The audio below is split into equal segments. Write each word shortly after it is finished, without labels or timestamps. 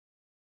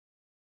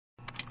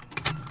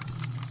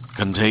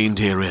Contained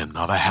herein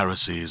are the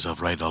heresies of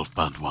Radolf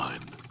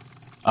Burntwine,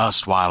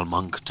 erstwhile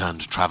monk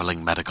turned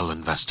traveling medical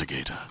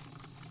investigator.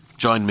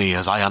 Join me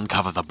as I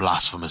uncover the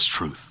blasphemous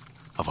truth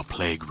of a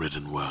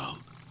plague-ridden world,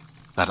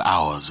 that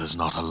ours is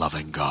not a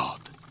loving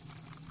God,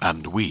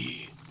 and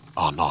we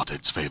are not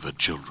its favored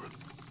children.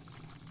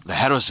 The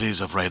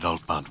heresies of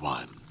Radolf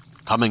Burntwine,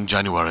 coming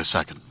January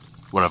 2nd,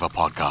 wherever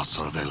podcasts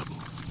are available.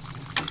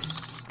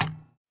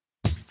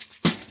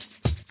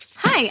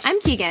 Hi,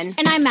 I'm Keegan.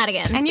 And I'm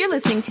Madigan. And you're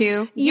listening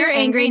to Your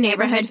Angry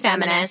Neighborhood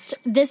Feminist.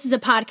 This is a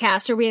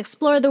podcast where we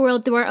explore the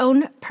world through our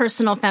own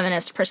personal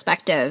feminist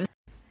perspective.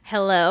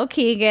 Hello,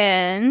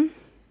 Keegan.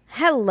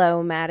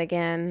 Hello,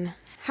 Madigan.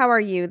 How are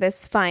you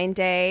this fine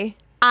day?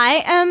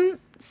 I am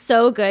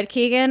so good,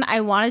 Keegan. I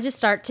wanted to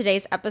start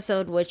today's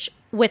episode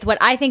with what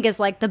I think is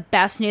like the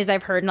best news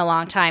I've heard in a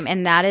long time,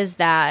 and that is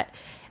that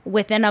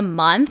within a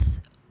month,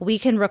 we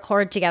can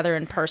record together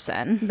in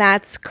person.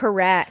 That's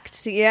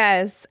correct.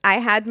 Yes. I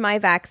had my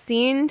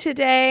vaccine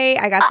today.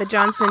 I got the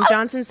Johnson &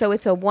 Johnson, so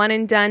it's a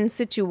one-and-done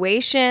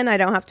situation. I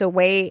don't have to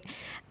wait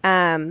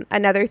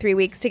another 3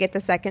 weeks to get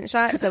the second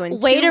shot. So in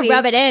Way to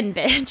rub it in,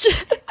 bitch.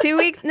 2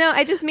 weeks? No,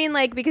 I just mean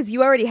like because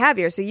you already have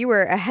yours, so you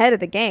were ahead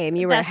of the game.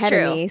 You were ahead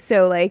of me.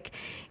 So like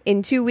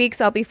in 2 weeks,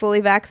 I'll be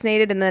fully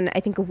vaccinated, and then I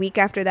think a week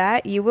after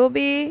that, you will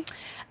be?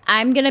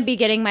 I'm going to be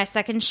getting my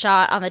second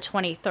shot on the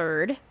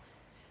 23rd.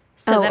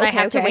 So that I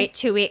have to wait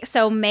 2 weeks.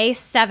 So May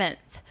 7th,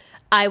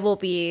 I will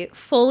be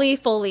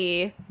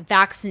fully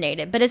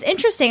vaccinated. But it's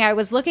interesting. I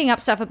was looking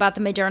up stuff about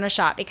the Moderna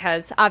shot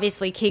because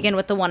obviously Keegan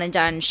with the one and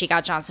done, she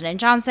got Johnson &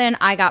 Johnson.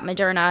 I got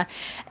Moderna.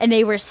 And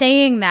they were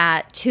saying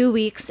that 2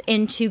 weeks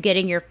into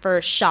getting your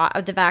first shot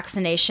of the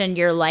vaccination,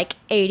 you're like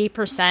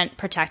 80%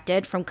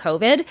 protected from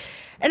COVID.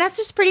 And that's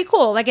just pretty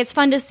cool. Like, it's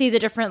fun to see the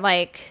different,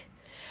 like...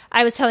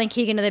 I was telling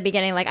Keegan in the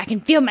beginning, like, I can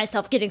feel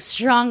myself getting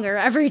stronger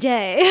every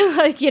day.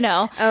 Like, you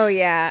know. Oh,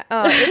 yeah.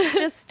 Oh,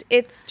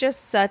 it's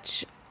just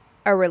such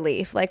a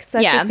relief, like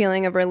such a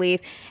feeling of relief.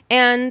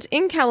 And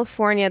in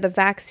California, the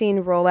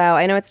vaccine rollout,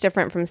 I know it's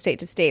different from state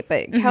to state,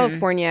 but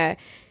California,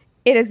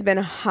 it has been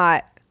a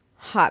hot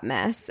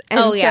mess.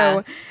 And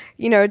so,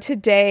 you know,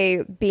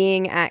 today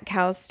being at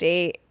Cal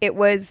State, it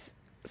was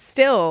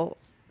still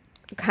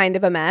kind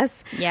of a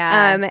mess.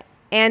 Yeah.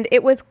 And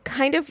it was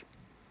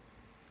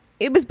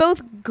it was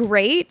both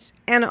great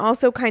and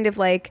also kind of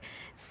like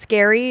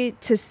scary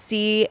to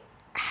see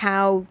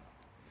how,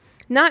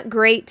 not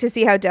great to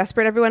see how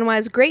desperate everyone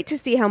was, great to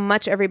see how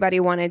much everybody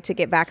wanted to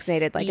get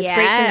vaccinated. Like, it's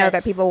great to know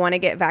that people want to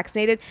get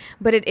vaccinated,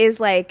 but it is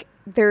like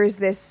there's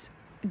this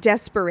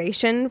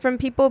desperation from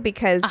people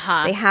because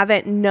they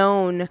haven't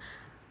known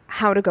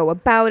how to go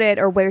about it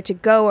or where to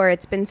go, or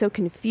it's been so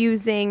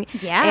confusing.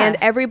 Yeah. And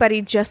everybody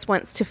just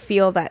wants to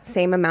feel that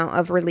same amount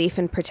of relief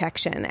and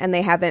protection, and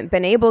they haven't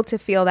been able to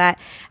feel that.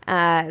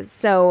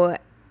 So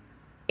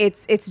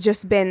it's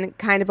just been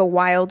kind of a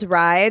wild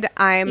ride.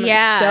 I'm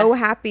so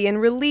happy and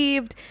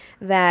relieved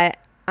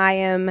that I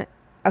am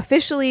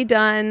officially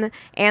done.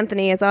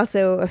 Anthony is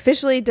also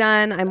officially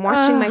done. I'm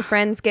watching my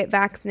friends get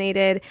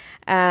vaccinated.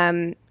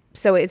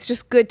 So it's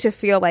just good to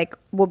feel like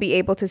we'll be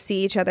able to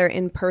see each other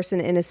in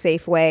person in a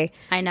safe way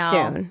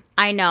soon.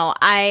 I know.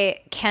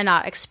 I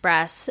cannot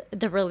express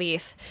the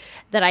relief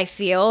that I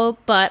feel,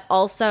 but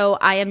also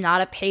I am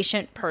not a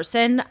patient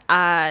person.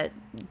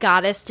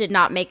 Goddess did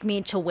not make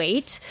me to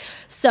wait.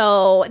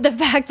 So the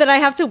fact that I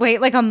have to wait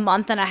like a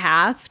month and a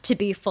half to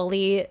be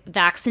fully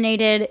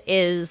vaccinated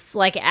is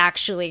like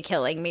actually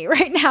killing me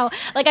right now.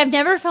 Like, I've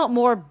never felt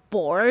more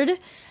bored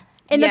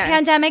in the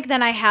pandemic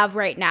than I have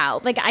right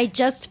now. Like, I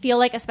just feel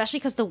like, especially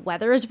because the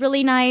weather is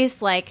really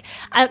nice. Like,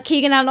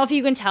 Keegan, I don't know if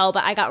you can tell,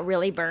 but I got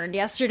really burned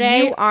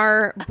yesterday. You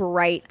are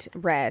bright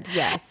red,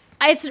 yes.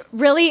 It's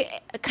really,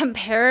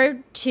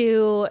 compared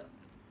to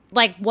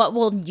like what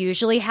will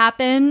usually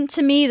happen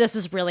to me, this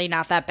is really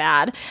not that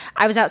bad.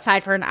 I was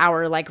outside for an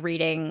hour like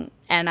reading,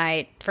 and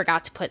I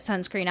forgot to put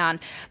sunscreen on.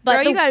 But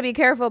girl, you got to be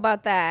careful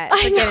about that.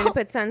 Forgetting to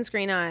put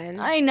sunscreen on.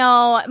 I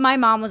know. My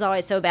mom was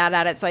always so bad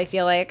at it, so I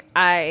feel like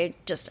I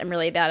just am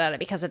really bad at it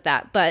because of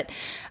that. But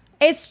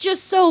it's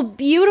just so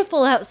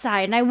beautiful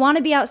outside, and I want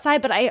to be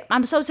outside, but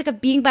I'm so sick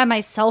of being by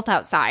myself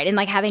outside and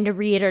like having to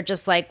read or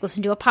just like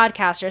listen to a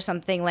podcast or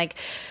something. Like,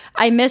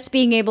 I miss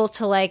being able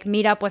to like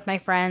meet up with my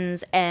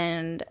friends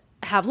and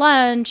have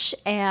lunch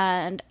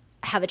and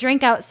have a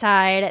drink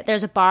outside.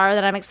 There's a bar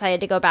that I'm excited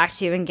to go back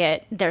to and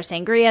get their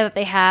sangria that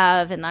they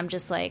have. And I'm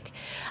just like,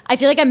 I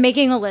feel like I'm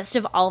making a list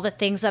of all the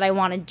things that I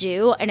want to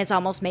do, and it's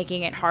almost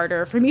making it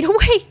harder for me to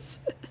wait.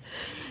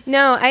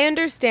 No, I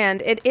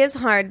understand. It is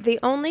hard. The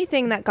only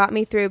thing that got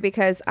me through,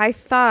 because I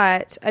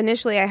thought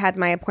initially I had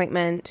my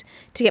appointment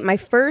to get my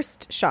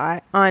first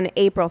shot on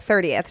April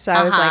 30th. So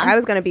I was like, I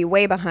was going to be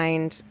way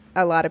behind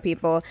a lot of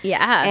people.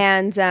 Yeah.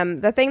 And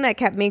the thing that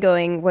kept me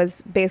going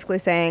was basically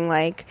saying,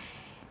 like,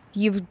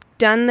 you've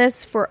done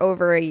this for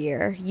over a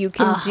year. You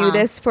can do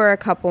this for a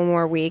couple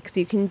more weeks.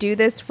 You can do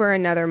this for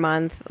another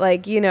month.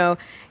 Like, you know,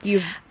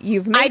 you've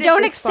made I it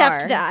don't this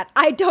accept far. that.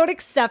 I don't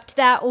accept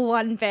that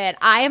one bit.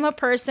 I am a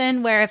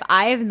person where if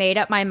I have made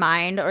up my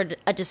mind or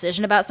a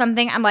decision about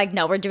something, I'm like,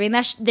 no, we're doing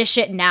this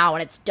shit now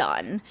and it's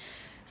done.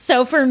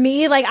 So for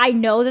me, like, I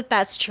know that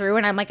that's true,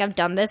 and I'm like, I've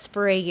done this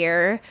for a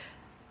year,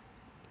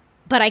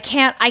 but I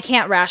can't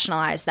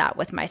rationalize that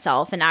with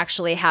myself and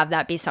actually have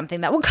that be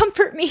something that will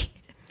comfort me.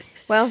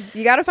 Well,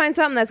 you got to find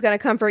something that's going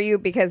to comfort you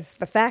because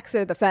the facts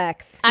are the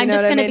facts. I'm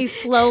just going to be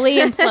slowly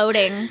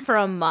imploding for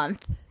a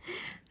month.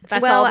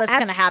 That's all that's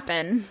going to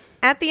happen.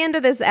 At the end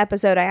of this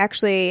episode, I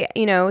actually,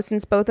 you know,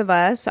 since both of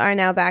us are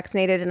now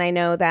vaccinated, and I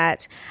know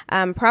that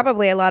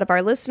probably a lot of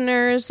our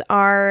listeners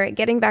are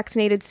getting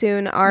vaccinated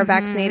soon, are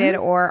vaccinated,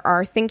 or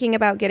are thinking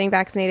about getting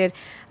vaccinated,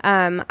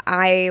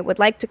 I would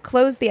like to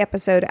close the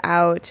episode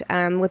out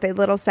with a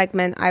little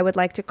segment I would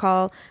like to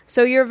call,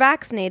 So You're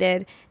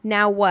Vaccinated,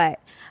 Now What?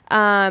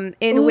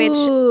 In which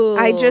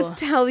I just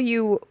tell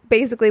you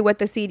basically what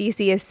the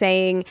CDC is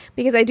saying,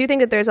 because I do think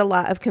that there's a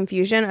lot of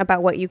confusion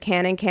about what you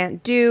can and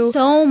can't do.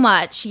 So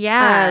much,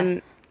 yeah.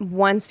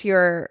 Once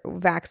you're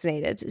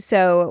vaccinated.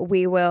 So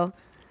we will.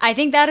 I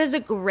think that is a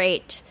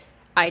great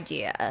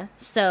idea.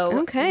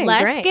 So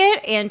let's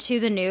get into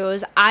the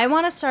news. I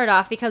want to start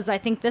off because I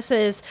think this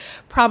is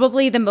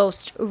probably the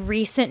most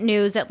recent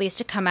news, at least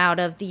to come out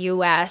of the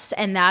US,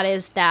 and that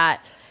is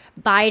that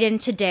Biden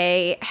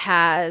today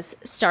has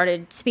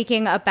started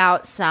speaking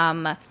about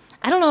some,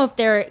 I don't know if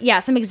they're,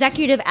 some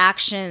executive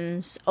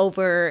actions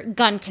over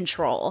gun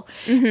control.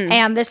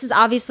 And this is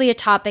obviously a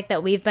topic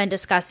that we've been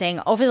discussing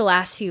over the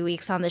last few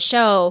weeks on the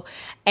show.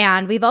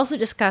 And we've also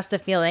discussed the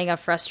feeling of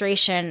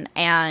frustration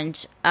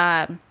and,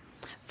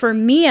 for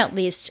me at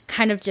least,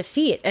 kind of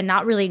defeat and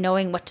not really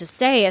knowing what to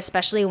say,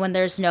 especially when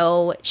there's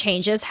no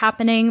changes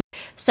happening.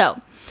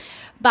 So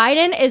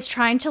Biden is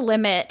trying to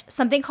limit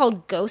something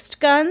called ghost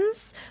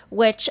guns,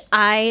 which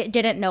I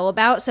didn't know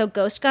about. So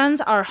ghost guns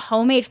are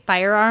homemade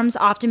firearms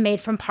often made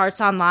from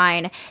parts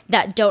online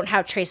that don't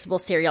have traceable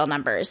serial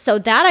numbers. So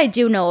that I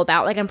do know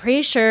about. Like, I'm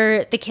pretty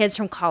sure the kids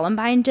from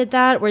Columbine did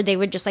that, where they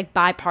would just like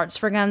buy parts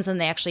for guns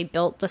and they actually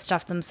built the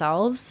stuff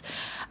themselves.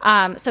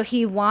 So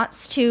he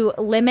wants to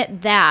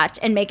limit that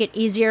and make it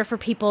easier for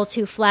people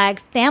to flag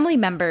family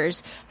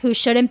members who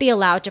shouldn't be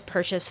allowed to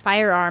purchase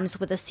firearms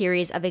with a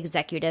series of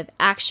executive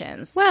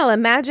actions. Well,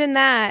 imagine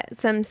that.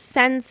 Some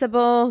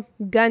sensible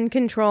gun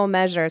control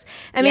measures.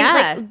 I mean,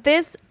 like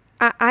this,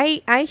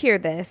 I hear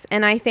this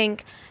and I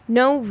think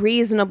no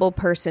reasonable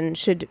person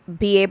should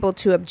be able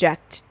to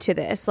object to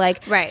this.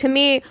 Like, to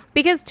me,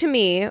 because to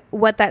me,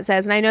 what that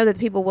says, and I know that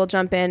people will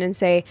jump in and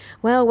say,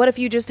 well, what if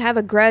you just have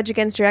a grudge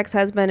against your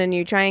ex-husband and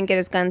you try and get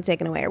his gun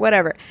taken away or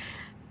whatever?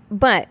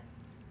 But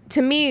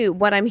to me,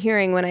 what I'm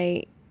hearing when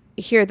I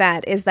hear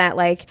that is that,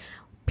 like,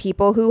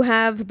 people who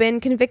have been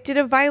convicted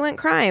of violent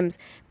crimes,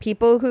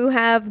 people who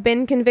have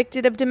been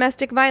convicted of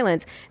domestic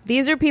violence,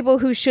 these are people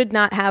who should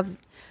not have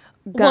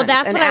guns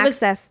and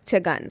access to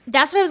guns.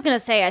 That's what I was going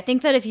to say. I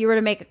think that if you were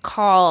to make a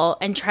call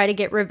and try to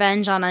get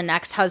revenge on an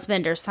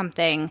ex-husband or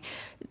something,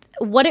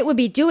 what it would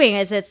be doing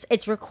is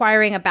it's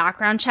requiring a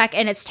background check,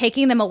 and it's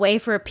taking them away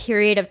for a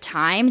period of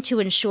time to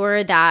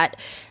ensure that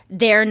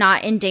they're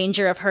not in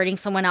danger of hurting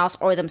someone else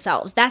or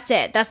themselves. That's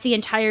it. That's the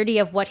entirety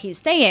of what he's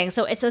saying.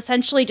 So it's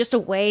essentially just a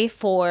way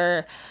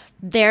for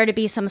there to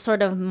be some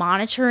sort of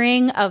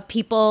monitoring of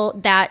people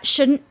that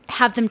shouldn't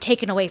have them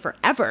taken away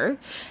forever,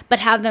 but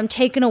have them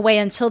taken away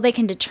until they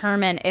can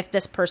determine if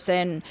this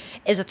person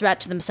is a threat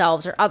to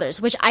themselves or others,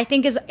 which I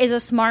think is a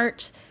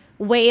smart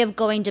way of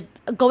going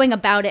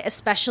about it,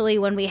 especially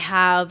when we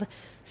have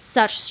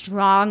such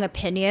strong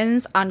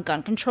opinions on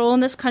gun control in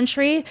this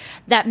country,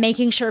 that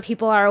making sure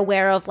people are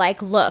aware of,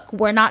 like, look,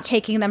 we're not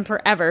taking them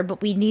forever,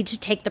 but we need to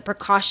take the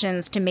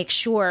precautions to make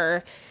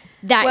sure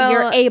that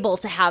you're able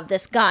to have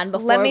this gun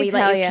before we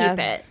let you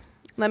keep it.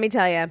 Let me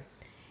tell you,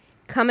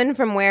 coming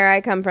from where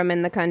I come from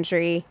in the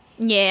country,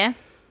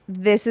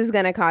 this is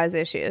going to cause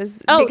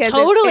issues. Oh, because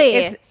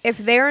totally. If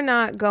they're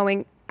not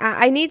going,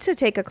 I need to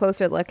take a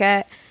closer look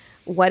at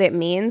what it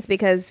means,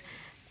 because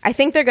I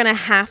think they're going to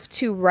have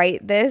to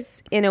write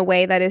this in a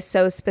way that is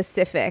so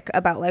specific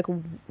about, like,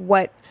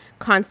 what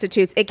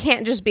constitutes. It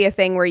can't just be a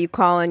thing where you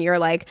call and you're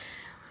like,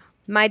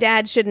 my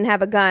dad shouldn't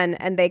have a gun,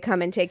 and they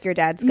come and take your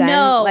dad's gun.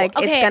 No, like,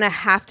 it's going to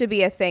have to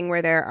be a thing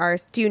where there are.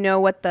 Do you know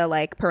what the,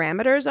 like,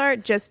 parameters are?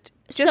 Just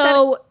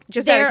out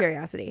of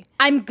curiosity.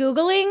 I'm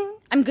Googling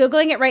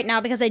it right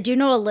now because I do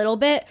know a little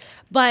bit,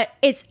 but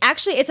it's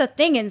a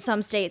thing in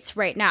some states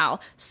right now.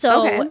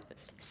 So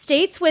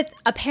states with,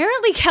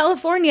 apparently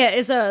California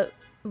is a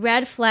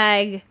red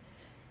flag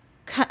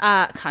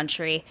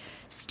country.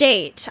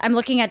 State. I'm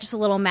looking at just a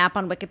little map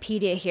on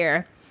Wikipedia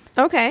here.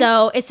 Okay.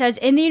 So it says,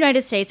 in the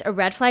United States, a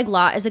red flag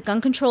law is a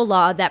gun control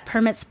law that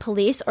permits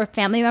police or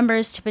family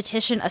members to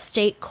petition a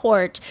state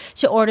court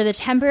to order the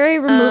temporary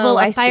removal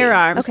of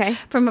firearms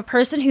from a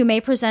person who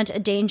may present a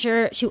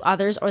danger to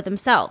others or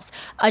themselves.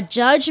 A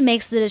judge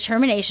makes the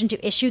determination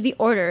to issue the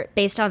order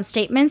based on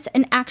statements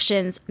and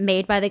actions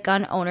made by the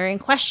gun owner in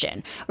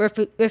question.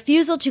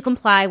 Refusal to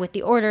comply with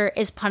the order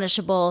is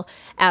punishable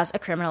as a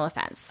criminal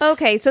offense.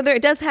 Okay, so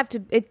it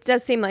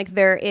does seem like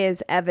there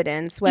is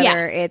evidence, whether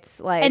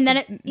it's like and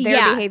then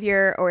their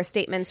behavior or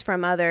statements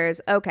from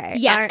others. Okay.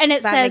 Yes, and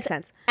it says, makes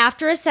sense.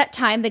 After a set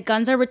time, the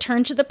guns are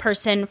returned to the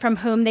person from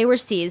whom they were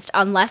seized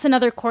unless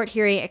another court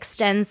hearing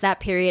extends that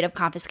period of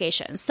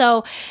confiscation.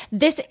 So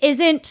this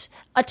isn't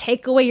a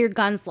take away your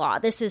guns law.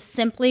 This is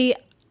simply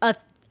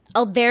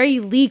a very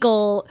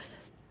legal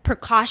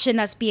precaution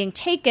that's being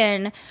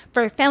taken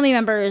for family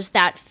members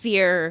that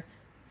fear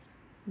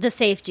the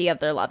safety of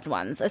their loved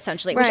ones,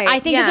 essentially, which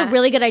I think is a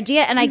really good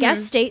idea. And I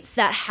guess states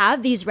that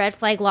have these red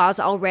flag laws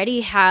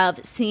already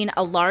have seen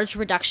a large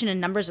reduction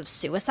in numbers of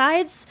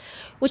suicides,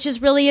 which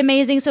is really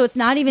amazing. So it's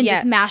not even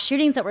just mass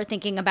shootings that we're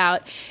thinking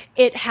about.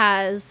 It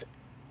has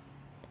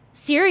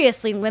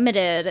seriously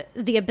limited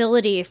the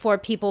ability for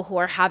people who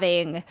are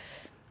having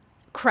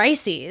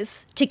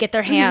crises to get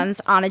their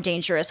hands on a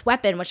dangerous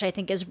weapon, which I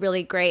think is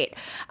really great.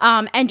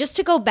 And just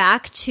to go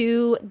back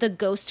to the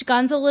ghost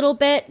guns a little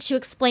bit to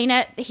explain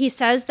it, he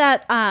says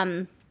that,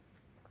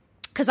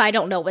 because I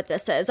don't know what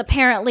this is,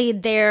 apparently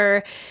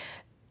they're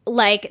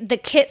like the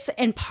kits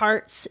and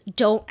parts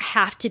don't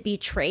have to be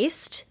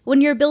traced when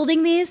you're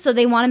building these. So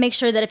they want to make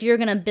sure that if you're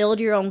going to build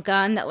your own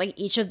gun, that like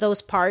each of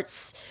those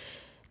parts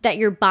that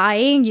you're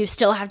buying, you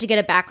still have to get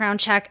a background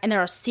check, and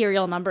there are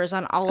serial numbers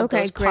on all of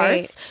those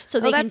parts, so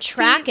they can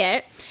track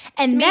it.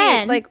 And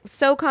then, like,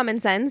 so common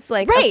sense,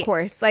 like, of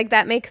course, like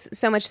that makes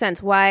so much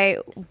sense. Why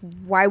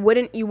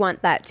wouldn't you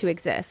want that to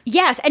exist?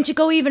 Yes, and to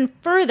go even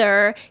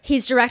further,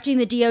 he's directing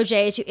the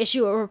DOJ to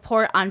issue a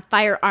report on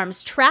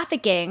firearms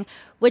trafficking,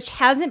 which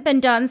hasn't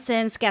been done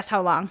since, guess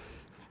how long?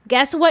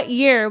 Guess what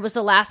year was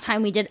the last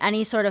time we did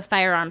any sort of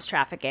firearms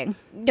trafficking?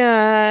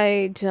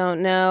 I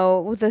don't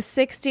know. The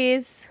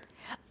 60s?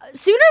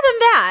 Sooner than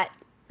that.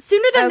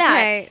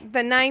 Okay,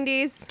 the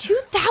 90s.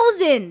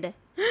 2000.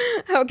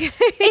 Okay.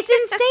 It's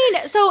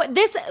insane.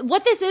 So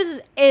what this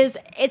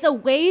is a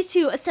way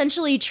to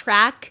essentially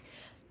track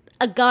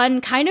a gun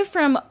kind of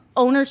from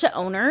owner to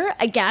owner.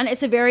 Again,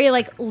 it's a very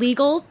like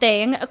legal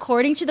thing.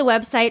 According to the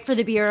website for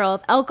the Bureau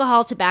of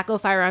Alcohol, Tobacco,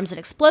 Firearms, and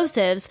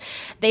Explosives,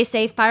 they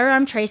say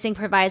firearm tracing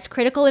provides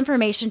critical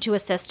information to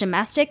assist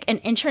domestic and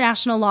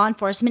international law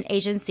enforcement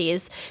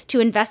agencies to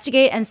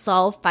investigate and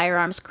solve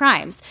firearms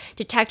crimes,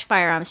 detect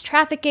firearms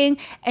trafficking,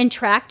 and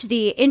track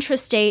the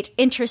intrastate,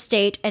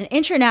 interstate, and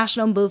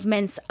international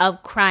movements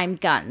of crime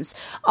guns.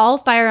 All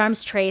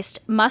firearms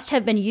traced must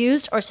have been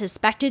used or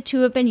suspected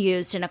to have been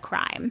used in a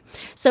crime.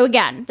 So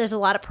again, there's a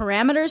lot of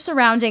parameters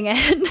surrounding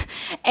it,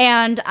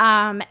 and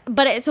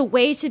but it's a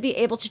way to be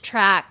able to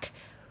track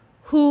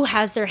who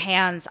has their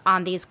hands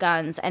on these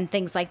guns and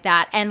things like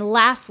that. And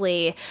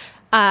lastly,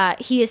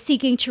 he is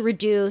seeking to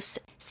reduce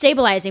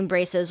stabilizing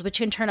braces, which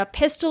can turn a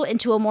pistol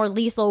into a more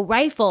lethal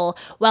rifle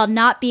while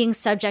not being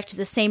subject to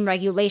the same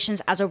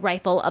regulations as a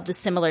rifle of the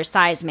similar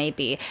size may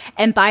be.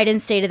 And Biden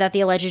stated that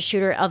the alleged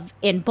shooter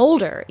in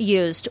Boulder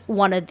used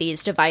one of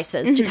these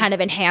devices to kind of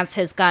enhance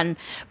his gun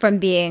from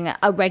being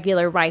a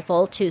regular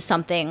rifle to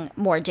something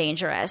more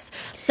dangerous.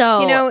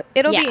 So,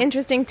 it'll be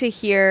interesting to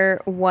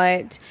hear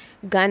what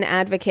gun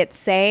advocates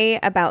say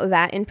about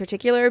that in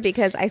particular,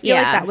 because I feel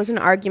like that was an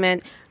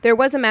argument. There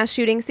was a mass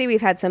shooting. See,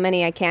 we've had so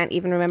many, I can't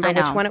even remember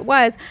which one it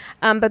was.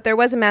 But there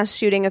was a mass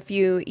shooting a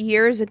few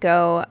years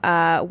ago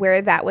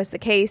where that was the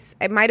case.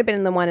 It might have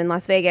been the one in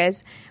Las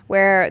Vegas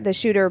where the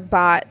shooter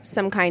bought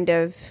some kind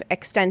of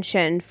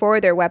extension for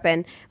their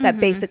weapon that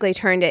basically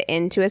turned it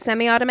into a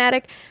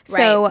semi-automatic.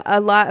 So a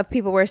lot of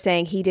people were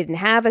saying he didn't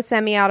have a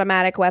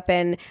semi-automatic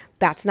weapon.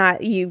 That's not,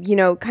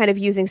 kind of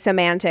using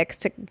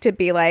semantics to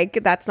be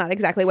like, that's not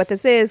exactly what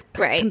this is.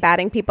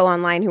 Combating people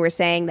online who were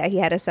saying that he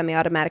had a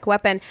semi-automatic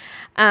weapon.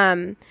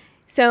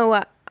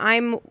 So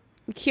I'm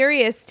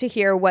curious to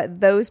hear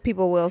what those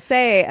people will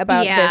say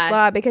about this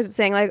law, because it's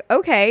saying like,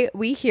 okay,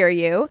 we hear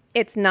you.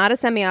 It's not a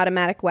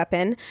semi-automatic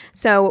weapon.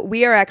 So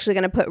we are actually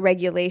going to put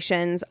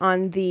regulations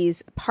on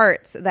these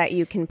parts that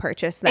you can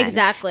purchase then.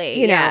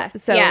 Exactly.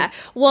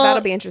 Well,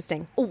 that'll be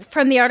interesting.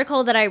 From the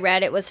article that I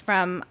read, it was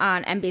from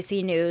on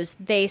NBC News.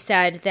 They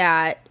said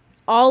that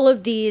all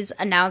of these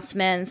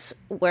announcements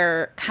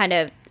were kind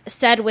of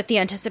said with the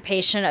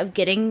anticipation of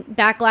getting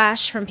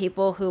backlash from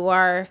people who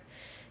are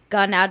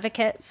gun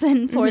advocates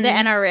and for the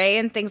NRA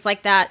and things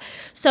like that.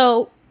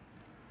 So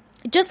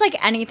just like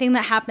anything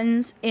that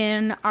happens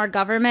in our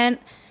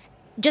government,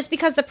 just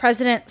because the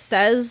president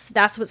says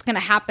that's what's going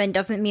to happen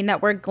doesn't mean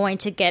that we're going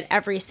to get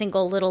every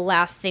single little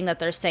last thing that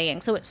they're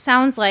saying. So it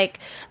sounds like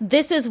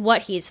this is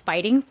what he's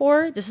fighting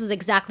for. This is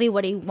exactly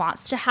what he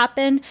wants to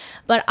happen.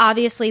 But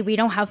obviously, we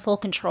don't have full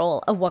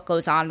control of what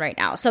goes on right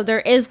now. So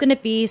there is going to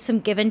be some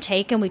give and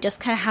take, and we just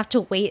kind of have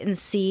to wait and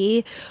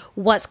see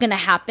what's going to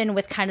happen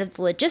with kind of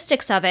the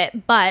logistics of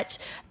it. But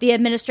the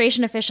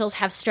administration officials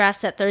have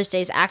stressed that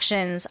Thursday's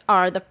actions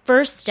are the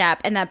first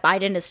step and that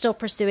Biden is still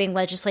pursuing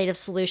legislative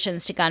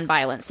solutions to gun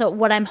violence. So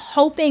what I'm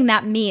hoping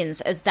that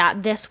means is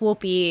that this will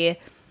be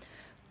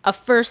a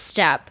first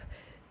step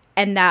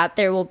and that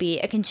there will be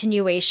a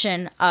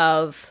continuation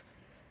of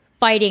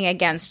fighting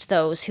against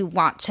those who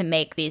want to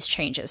make these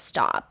changes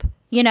stop,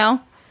 you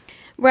know?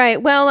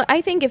 Right. Well,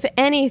 I think if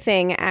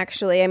anything,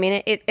 actually, I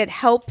mean, it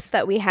helps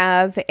that we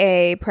have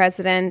a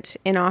president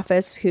in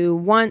office who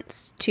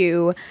wants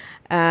to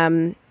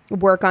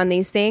work on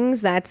these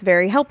things. That's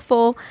very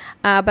helpful.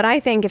 But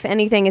I think if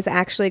anything is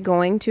actually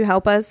going to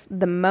help us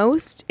the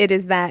most, it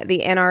is that the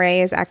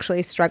NRA is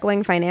actually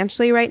struggling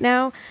financially right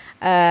now,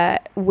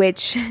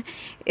 which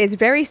is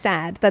very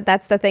sad that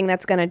that's the thing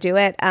that's going to do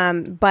it.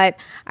 But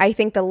I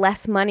think the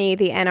less money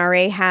the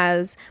NRA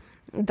has,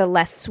 the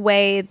less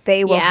sway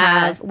they will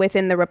have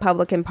within the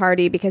Republican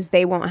Party, because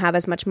they won't have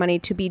as much money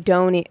to be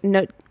donating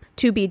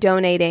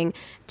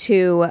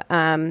to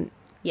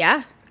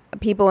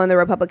people in the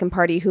Republican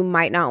Party who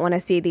might not want to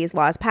see these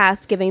laws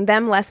passed, giving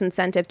them less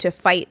incentive to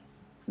fight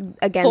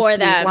against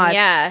these laws.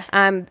 Yeah.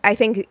 I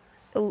think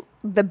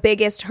the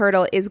biggest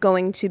hurdle is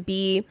going to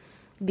be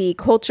the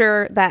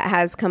culture that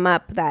has come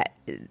up, that,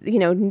 you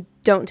know,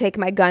 don't take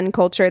my gun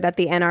culture that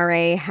the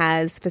NRA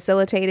has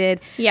facilitated,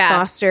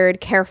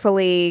 fostered,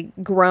 carefully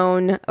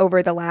grown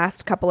over the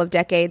last couple of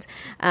decades.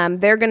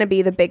 They're going to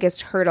be the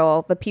biggest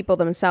hurdle. The people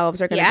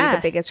themselves are going to be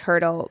the biggest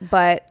hurdle.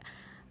 But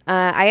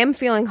I am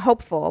feeling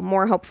hopeful,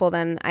 more hopeful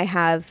than I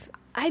have.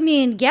 I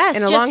mean, yes,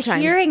 in a just long time.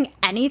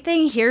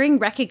 hearing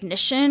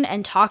recognition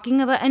and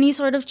talking about any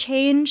sort of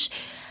change,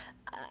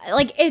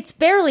 like, it's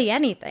barely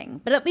anything,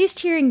 but at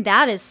least hearing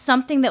that is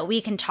something that we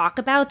can talk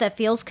about that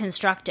feels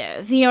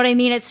constructive. You know what I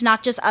mean? It's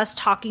not just us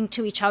talking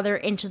to each other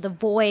into the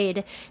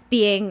void,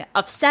 being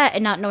upset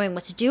and not knowing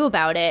what to do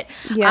about it.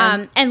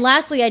 Yeah. And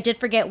lastly, I did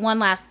forget one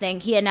last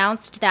thing.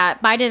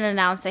 Biden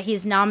announced that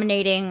he's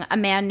nominating a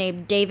man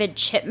named David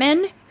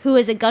Chipman, who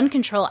is a gun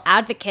control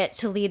advocate,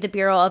 to lead the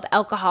Bureau of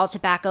Alcohol,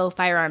 Tobacco,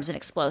 Firearms, and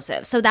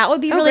Explosives. So that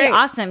would be really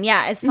awesome.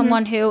 Yeah, it's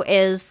someone who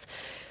is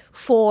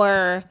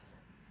for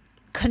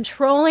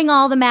controlling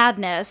all the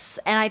madness,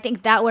 and I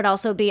think that would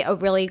also be a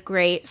really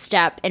great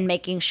step in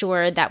making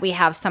sure that we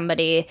have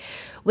somebody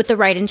with the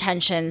right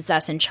intentions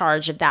that's in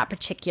charge of that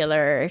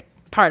particular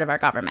part of our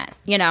government,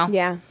 you know?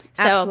 Yeah,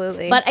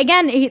 absolutely. But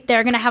again,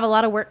 they're going to have a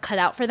lot of work cut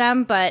out for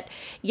them. But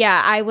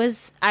yeah, I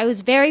was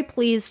very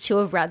pleased to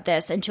have read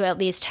this and to at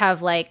least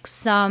have like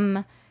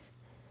something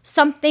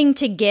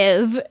to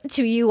give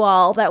to you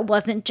all that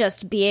wasn't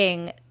just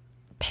being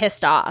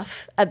pissed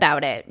off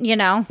about it, you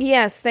know?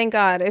 Yes, thank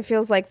God. It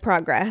feels like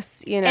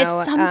progress, you know?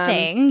 It's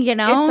something, you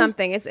know? It's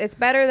something. It's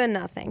better than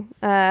nothing.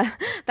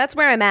 That's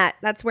where I'm at.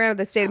 That's where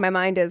the state of my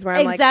mind is, where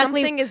I'm like,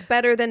 something is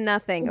better than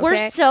nothing. Okay? We're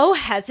so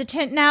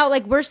hesitant now.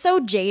 Like, we're so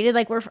jaded.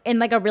 Like, we're in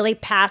like a really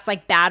past,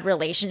 like, bad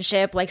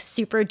relationship, like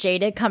super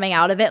jaded coming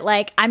out of it.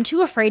 Like, I'm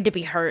too afraid to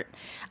be hurt.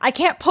 I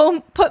can't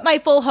put my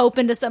full hope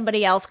into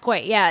somebody else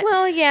quite yet.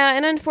 Well, yeah.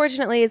 And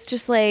unfortunately, it's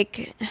just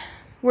like,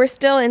 we're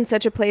still in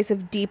such a place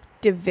of deep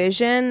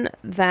division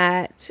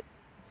that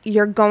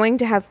you're going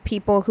to have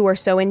people who are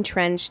so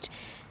entrenched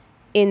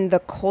in the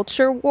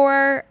culture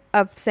war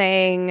of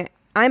saying,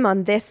 I'm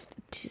on this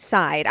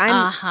side.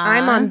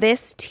 I'm on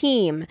this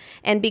team.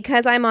 And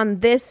because I'm on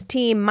this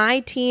team,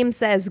 my team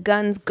says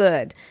guns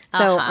good.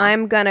 So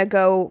I'm going to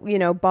go, you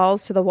know,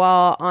 balls to the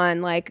wall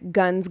on like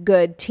guns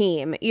good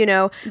team, you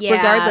know,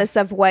 regardless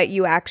of what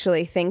you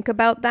actually think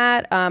about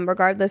that,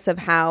 regardless of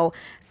how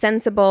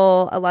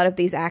sensible a lot of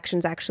these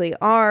actions actually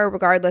are,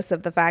 regardless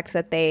of the fact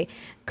that they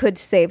could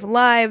save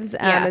lives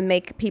and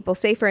make people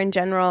safer in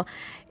general.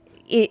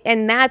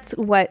 And that's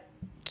what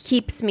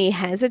keeps me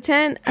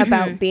hesitant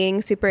about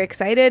being super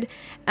excited,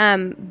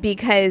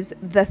 because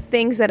the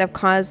things that have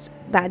caused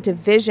that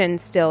division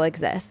still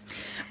exist.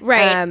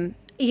 Right.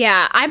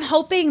 Yeah. I'm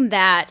hoping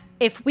that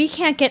if we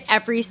can't get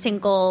every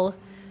single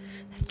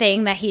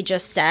thing that he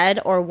just said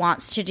or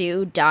wants to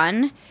do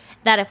done,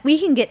 that if we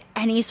can get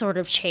any sort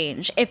of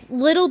change, if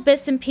little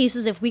bits and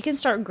pieces, if we can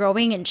start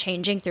growing and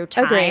changing through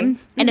time,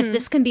 and if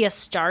this can be a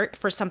start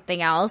for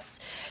something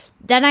else,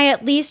 then I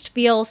at least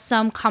feel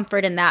some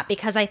comfort in that,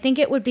 because I think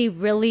it would be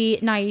really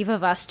naive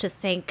of us to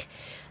think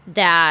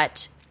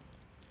that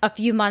a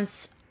few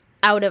months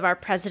out of our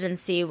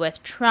presidency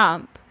with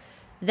Trump,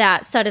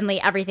 that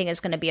suddenly everything is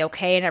going to be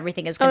okay and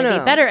everything is going to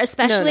be better,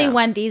 especially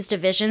when these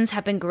divisions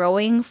have been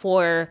growing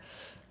for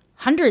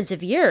hundreds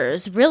of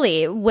years,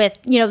 really, with,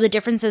 you know, the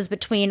differences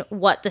between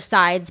what the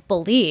sides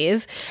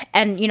believe.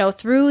 And, you know,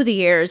 through the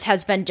years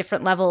has been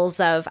different levels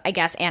of, I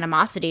guess,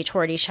 animosity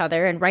toward each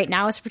other. And right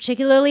now it's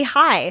particularly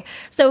high.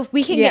 So if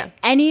we can get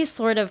any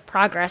sort of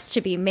progress to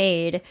be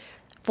made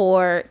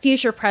for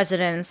future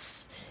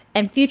presidents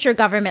and future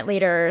government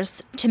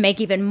leaders to make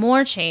even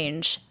more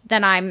change,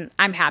 then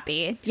I'm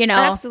happy, you know?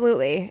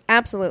 Absolutely.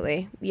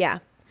 Yeah.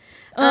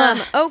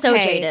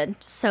 Okay.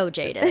 So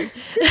jaded.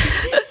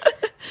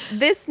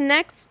 This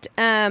next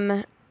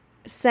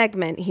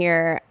segment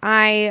here,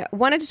 I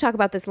wanted to talk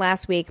about this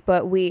last week,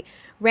 but we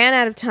ran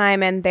out of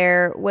time and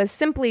there was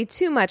simply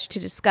too much to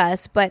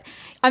discuss. But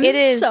I'm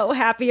so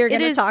happy you're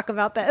going to talk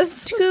about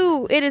this.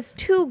 It is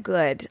too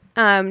good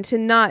to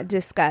not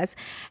discuss.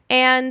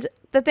 And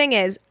the thing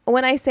is,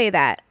 when I say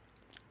that,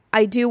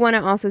 I do want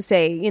to also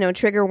say, you know,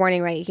 trigger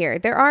warning right here.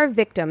 There are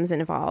victims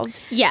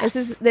involved.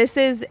 Yes. This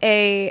is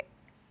a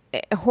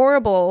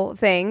horrible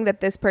thing that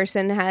this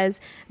person has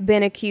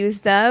been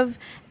accused of.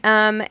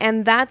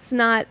 And that's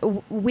not,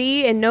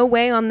 we in no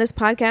way on this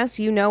podcast,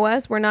 you know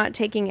us, we're not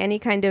taking any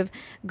kind of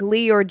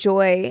glee or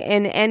joy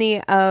in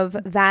any of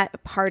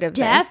that part of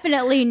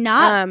Definitely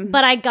not.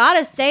 But I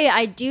gotta say,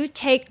 I do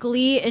take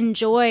glee and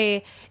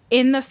joy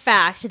in the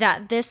fact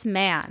that this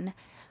man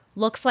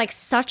looks like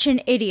such an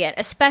idiot,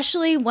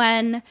 especially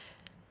when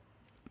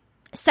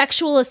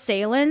sexual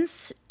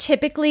assailants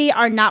typically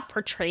are not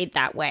portrayed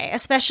that way,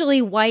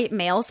 especially white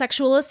male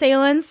sexual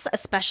assailants,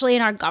 especially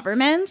in our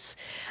government.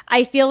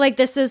 I feel like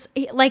this is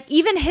like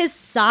even his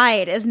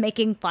side is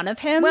making fun of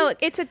him. Well,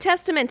 it's a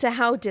testament to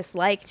how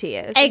disliked he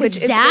is.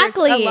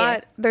 Exactly.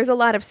 There's a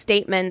lot of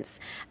statements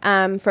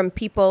from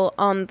people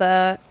on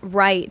the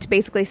right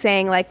basically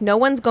saying like no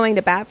one's going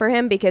to bat for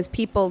him because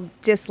people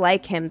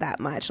dislike him that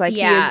much. Like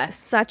he is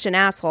such an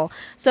asshole.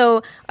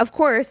 So, of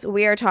course,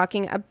 we are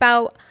talking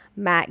about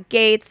Matt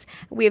Gaetz.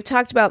 We have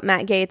talked about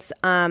Matt Gaetz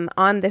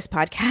on this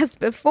podcast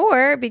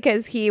before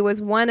because he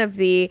was one of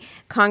the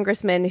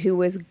congressmen who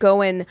was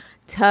going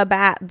to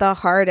bat the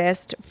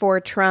hardest for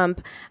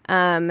Trump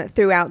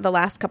throughout the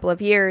last couple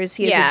of years.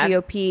 He is a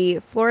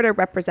GOP Florida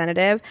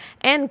representative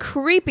and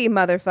creepy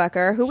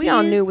motherfucker who we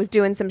all knew was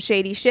doing some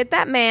shady shit.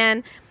 That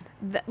man...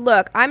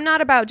 Look, I'm not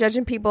about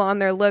judging people on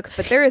their looks,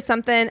 but there is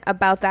something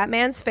about that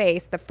man's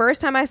face. The first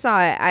time I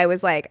saw it, I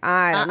was like,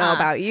 I don't know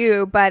about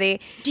you,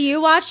 buddy. Do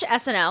you watch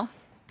SNL?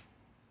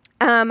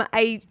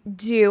 I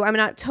do. I'm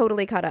not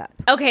totally caught up.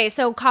 Okay,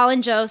 so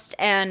Colin Jost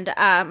and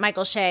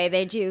Michael Shea,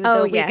 they do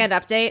the Weekend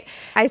Update.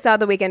 I saw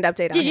the Weekend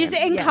Update. Did you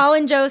say? And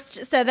Colin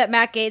Jost said that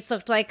Matt Gaetz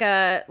looked like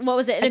a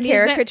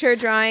caricature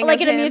drawing,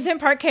 like an amusement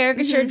park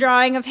caricature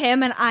drawing of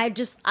him, and I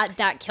just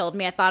that killed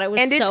me. I thought it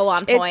was so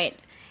on point.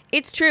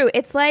 It's true.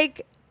 It's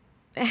like,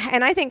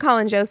 and I think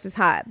Colin Jost is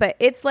hot, but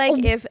it's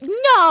like Yes.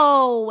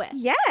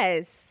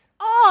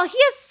 Oh, he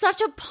has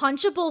such a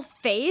punchable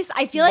face.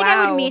 I feel like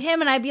I would meet him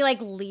and I'd be like,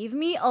 leave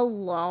me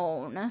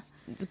alone.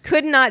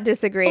 Could not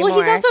disagree more. Well,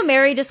 he's also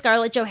married to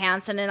Scarlett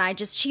Johansson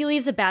and she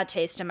leaves a bad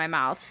taste in my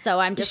mouth. So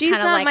I'm just kind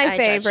of like, my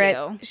favorite.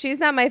 Judge you. She's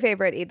not my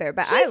favorite either,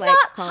 but he's I like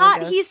not Colin hot.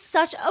 Jost. He's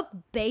such a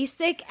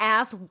basic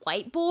ass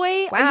white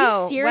boy. Wow. Are you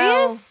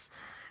serious?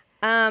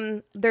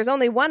 There's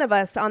only one of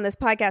us on this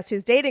podcast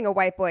who's dating a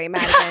white boy,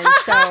 Madigan.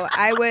 So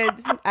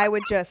I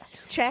would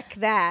just check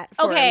that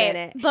for a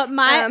minute. But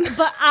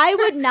I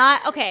would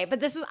not. Okay,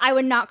 but I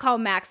would not call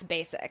Max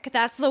basic.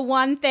 That's the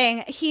one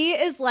thing. He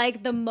is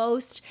like the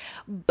most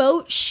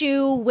boat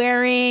shoe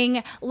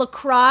wearing,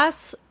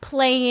 lacrosse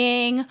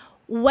playing,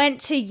 went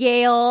to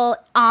Yale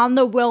on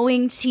the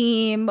rowing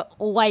team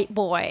white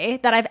boy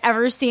that I've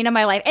ever seen in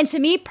my life. And to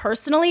me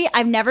personally,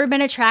 I've never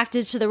been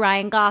attracted to the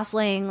Ryan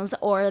Goslings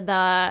or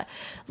the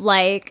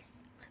brag.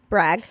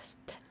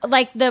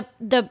 Like the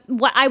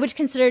what I would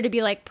consider to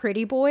be like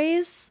pretty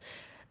boys.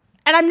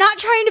 And I'm not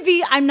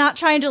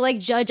trying to like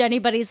judge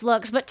anybody's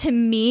looks, but to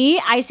me,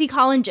 I see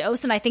Colin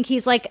Jost and I think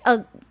he's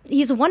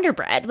a Wonder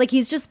Bread. Like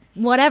he's just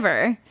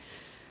whatever.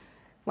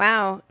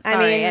 Wow.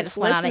 Sorry, I just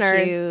went on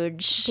a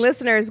huge...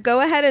 Listeners, go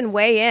ahead and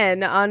weigh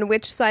in on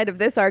which side of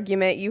this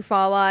argument you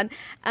fall on.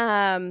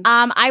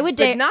 I would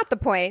date... But not the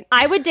point.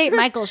 I would date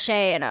Michael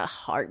Shea in a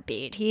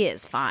heartbeat. He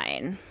is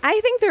fine.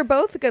 I think they're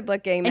both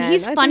good-looking, man. And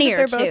he's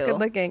funnier, too. They're both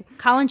good-looking.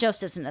 Colin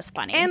Jost isn't as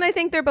funny. And I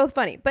think they're both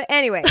funny. But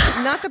anyway,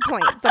 not the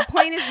point. The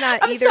point is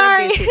not either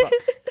of these people.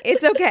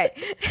 It's okay.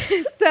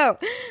 So,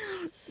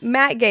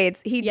 Matt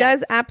Gaetz, he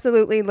does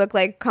absolutely look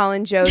like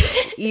Colin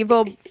Jost's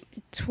evil...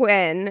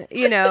 twin,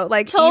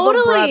 like totally.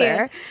 Evil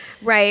brother,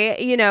 right?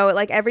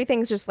 Like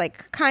everything's just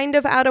like kind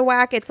of out of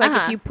whack. It's like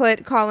if you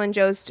put Colin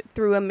Jost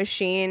through a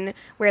machine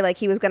where like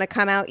he was going to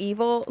come out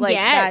evil, like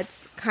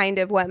that's kind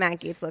of what Matt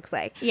Gaetz looks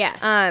like.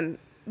 Yes.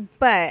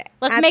 But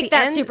let's make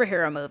that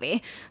superhero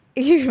movie.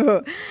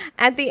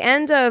 At the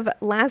end of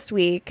last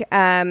week,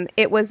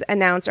 it was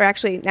announced, or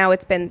actually now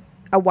it's been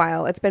a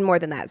while. It's been more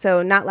than that.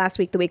 So not last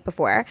week, the week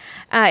before.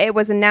 It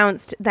was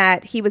announced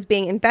that he was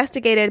being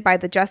investigated by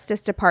the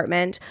Justice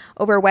Department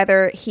over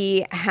whether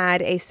he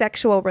had a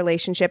sexual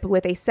relationship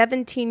with a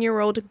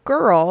 17-year-old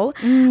girl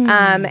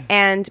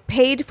and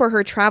paid for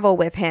her travel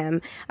with him,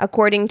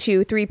 according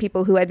to 3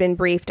 people who had been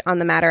briefed on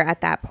the matter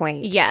at that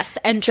point. Yes,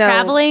 and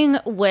traveling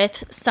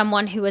with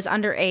someone who is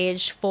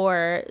underage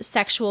for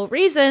sexual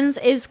reasons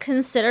is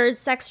considered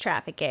sex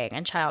trafficking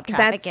and child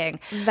trafficking.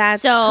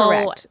 That's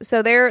correct.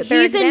 So they're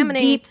he's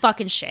examining in deep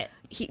fucking shit.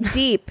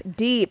 deep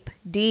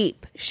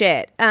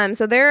shit.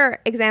 So they're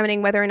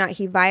examining whether or not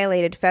he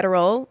violated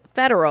federal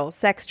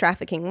sex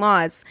trafficking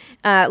laws.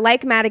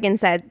 Like Madigan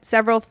said,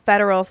 several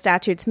federal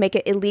statutes make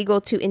it illegal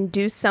to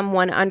induce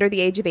someone under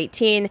the age of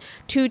 18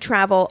 to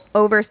travel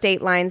over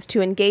state lines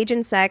to engage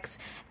in sex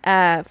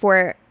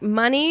for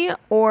money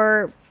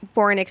or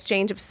for an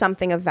exchange of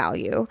something of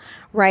value,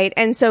 right?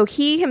 And so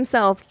he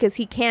himself, because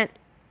he can't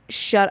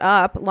shut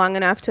up long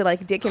enough to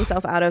like dig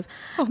himself out of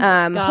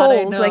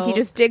holes, like he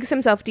just digs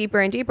himself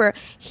deeper and deeper.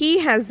 He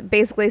has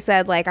basically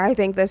said, like, I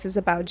think this is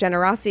about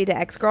generosity to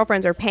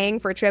ex-girlfriends or paying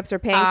for trips or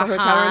paying for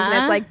hotel rooms. And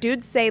it's like,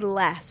 dude, say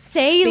less,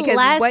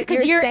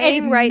 because you're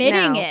admitting right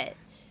now, it.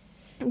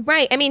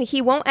 Right. I mean,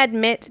 he won't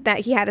admit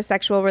that he had a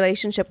sexual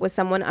relationship with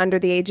someone under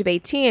the age of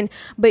 18,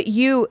 but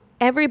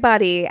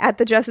everybody at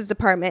the Justice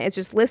Department is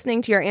just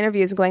listening to your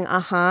interviews and going,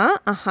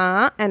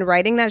 and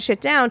writing that shit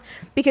down,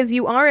 because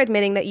you are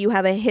admitting that you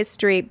have a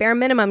history. Bare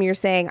minimum, you're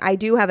saying, I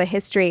do have a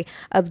history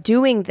of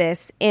doing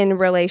this in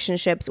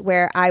relationships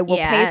where I will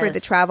pay for the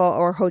travel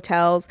or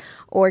hotels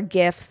or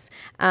gifts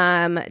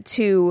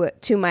to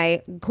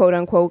my quote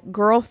unquote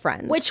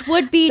girlfriends. Which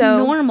would be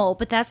normal,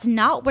 but that's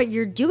not what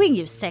you're doing,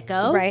 you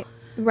sicko.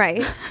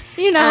 Right.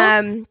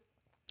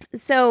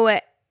 So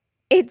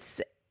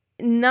it's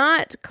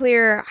not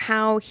clear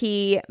how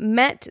he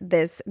met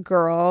this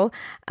girl,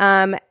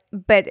 but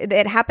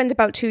it happened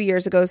about 2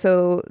 years ago,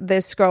 so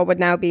this girl would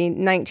now be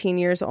 19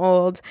 years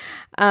old.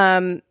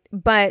 So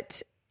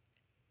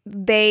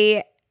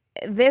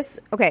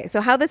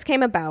how this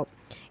came about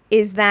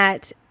is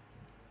that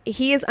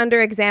he is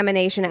under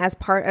examination as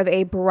part of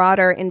a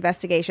broader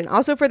investigation.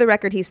 Also, for the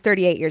record, he's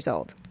 38 years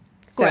old.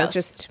 So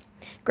just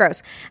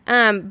gross.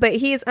 But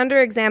he is under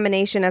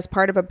examination as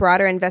part of a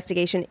broader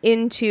investigation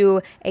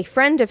into a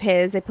friend of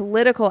his, a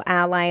political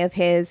ally of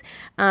his,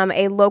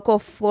 a local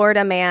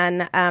Florida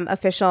man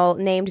official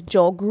named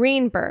Joel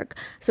Greenberg.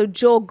 So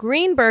Joel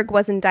Greenberg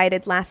was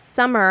indicted last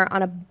summer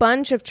on a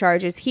bunch of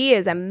charges. He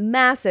is a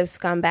massive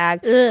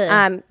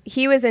scumbag.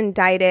 He was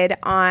indicted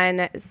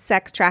on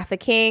sex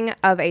trafficking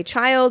of a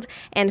child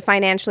and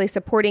financially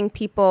supporting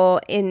people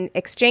in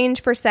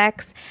exchange for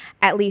sex,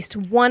 at least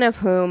one of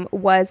whom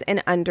was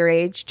an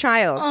underage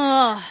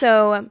child.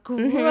 So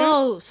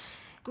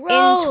gross.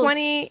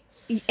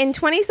 In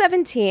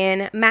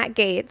 2017, Matt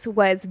Gaetz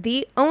was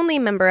the only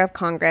member of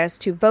Congress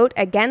to vote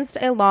against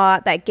a law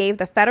that gave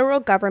the federal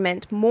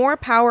government more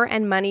power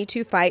and money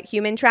to fight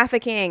human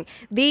trafficking.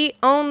 The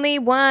only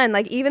one.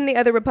 Like, even the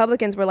other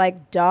Republicans were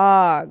like,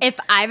 dog. If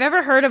I've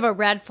ever heard of a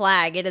red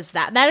flag, it is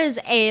that. That is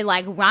a,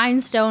 like,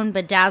 rhinestone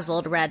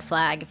bedazzled red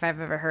flag, if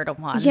I've ever heard of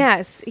one.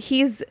 Yes,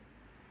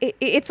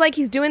 it's like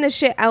he's doing this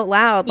shit out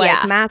loud,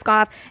 like mask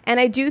off. And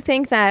I do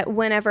think that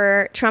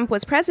whenever Trump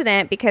was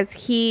president, because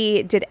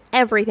he did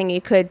everything he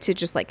could to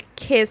just like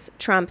kiss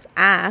Trump's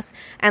ass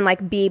and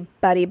like be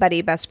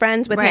buddy best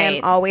friends with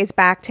him, always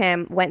backed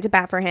him, went to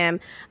bat for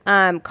him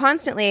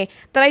constantly,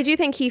 that I do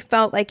think he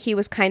felt like he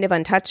was kind of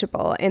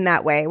untouchable in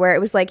that way, where it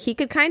was like he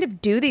could kind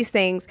of do these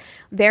things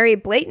very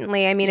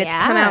blatantly. I mean, it's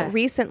come out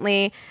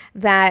recently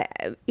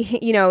that,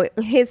 you know,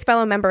 his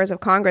fellow members of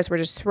Congress were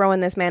just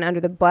throwing this man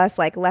under the bus,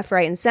 like left,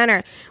 right, and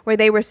center, where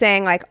they were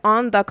saying, like,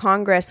 on the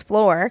Congress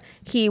floor,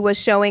 he was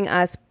showing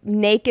us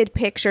naked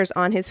pictures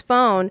on his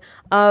phone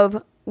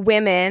of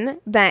women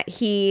that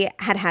he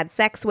had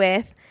sex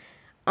with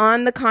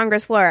on the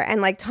Congress floor,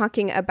 and like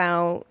talking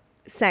about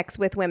sex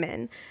with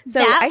women. So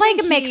that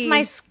like makes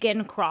my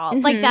skin crawl.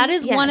 Like, that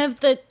is one of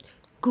the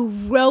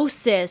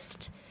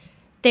grossest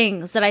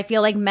things that I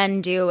feel like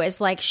men do, is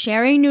like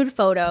sharing nude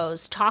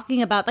photos,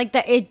 talking about like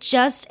that.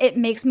 It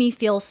makes me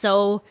feel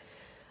so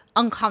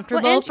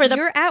uncomfortable. Well,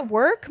 you're at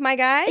work, my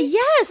guy.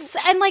 Yes.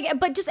 And like,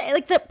 but just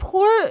like the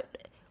poor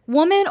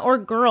woman or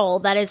girl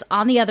that is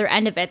on the other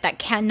end of it that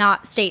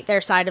cannot state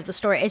their side of the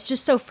story. It's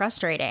just so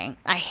frustrating.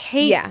 I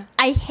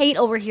hate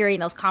overhearing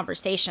those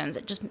conversations.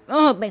 It just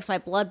it makes my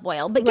blood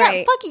boil. But fuck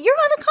it, you're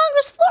on the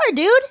Congress floor,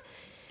 dude.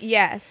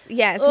 Yes.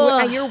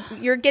 Well,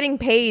 you're getting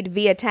paid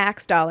via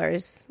tax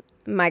dollars,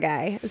 my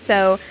guy.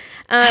 So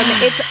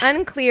it's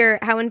unclear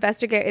how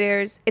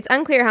investigators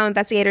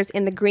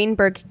in the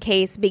Greenberg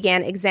case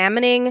began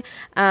examining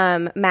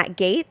Matt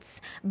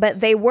Gaetz, but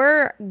they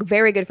were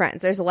very good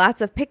friends. There's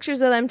lots of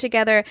pictures of them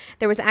together.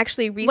 There was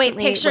actually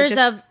recently pictures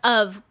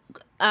of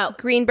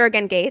Greenberg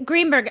and Gaetz.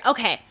 Greenberg,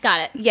 okay, got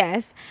it.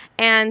 Yes,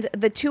 and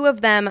the two of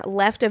them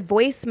left a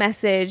voice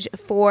message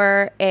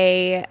for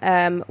a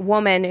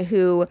woman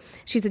who,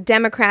 she's a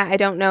Democrat. I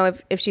don't know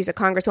if she's a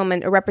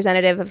congresswoman, a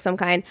representative of some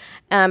kind,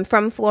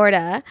 from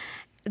Florida.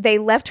 They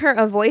left her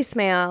a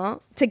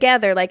voicemail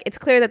together. Like, it's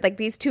clear that like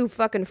these two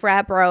fucking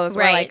frat bros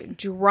were like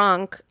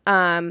drunk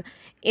in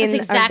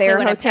exactly their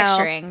what hotel. I'm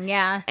picturing.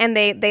 Yeah. And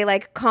they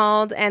like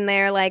called, and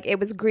they're like, it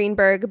was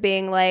Greenberg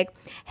being like,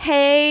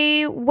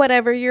 hey,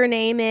 whatever your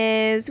name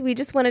is, we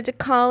just wanted to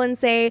call and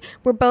say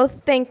we're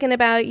both thinking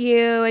about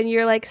you, and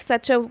you're like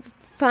such a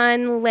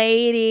fun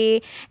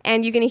lady.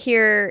 And you're gonna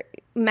hear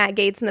Matt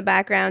Gaetz in the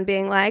background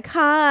being like,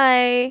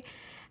 hi.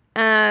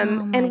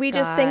 And we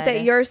just think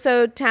that you're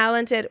so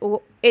talented.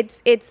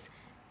 It's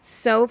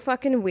So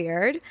fucking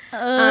weird.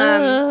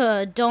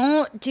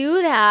 Don't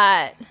do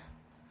that.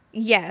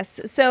 Yes.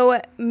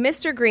 So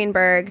Mr.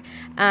 Greenberg,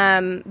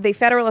 the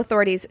federal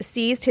authorities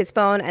seized his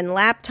phone and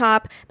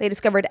laptop. They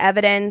discovered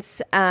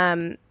evidence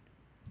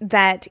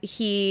that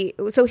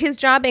so his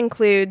job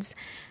includes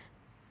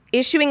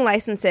issuing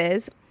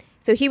licenses.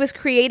 So he was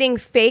creating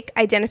fake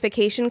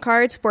identification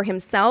cards for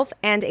himself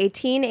and a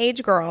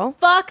teenage girl.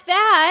 Fuck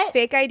that.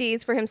 Fake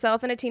IDs for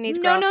himself and a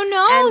teenage girl.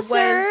 No, and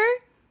sir.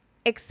 Was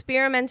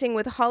experimenting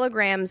with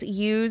holograms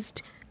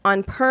used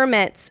on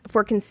permits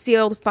for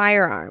concealed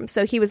firearms.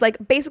 So he was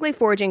like basically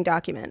forging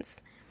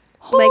documents.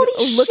 Holy like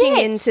looking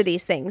shit. into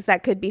these things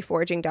that could be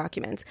forging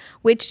documents,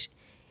 which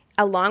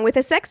along with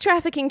a sex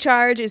trafficking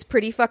charge is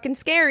pretty fucking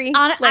scary.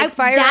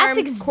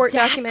 Firearms, court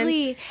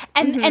documents.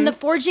 And the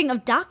forging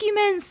of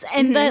documents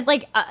and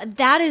the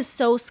that is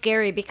so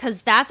scary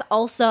because that's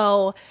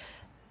also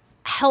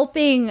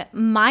helping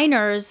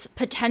minors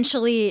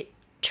potentially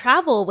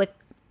travel with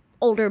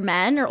older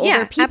men or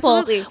older people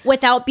absolutely.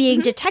 Without being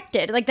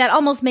detected. Like that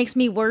almost makes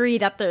me worry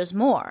that there's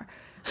more.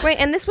 Right,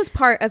 and this was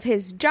part of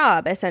his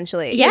job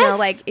essentially. Yes. You know,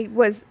 like it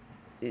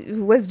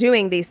was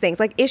doing these things.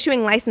 Like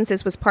issuing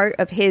licenses was part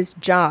of his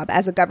job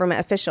as a government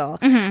official.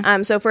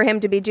 So for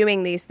him to be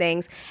doing these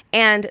things,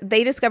 and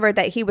they discovered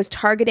that he was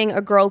targeting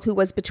a girl who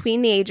was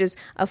between the ages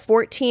of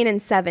 14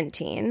 and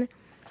 17.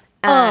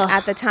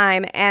 At the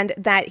time, and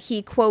that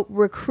he, quote,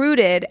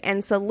 recruited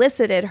and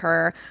solicited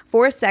her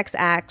for sex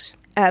acts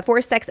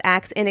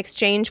in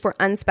exchange for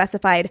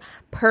unspecified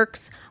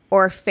perks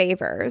or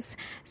favors.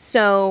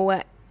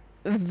 So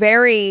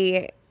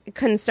very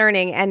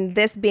concerning. And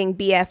this being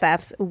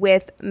BFFs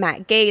with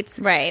Matt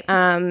Gaetz,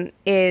 right,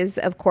 is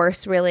of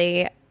course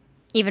really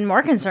even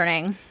more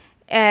concerning.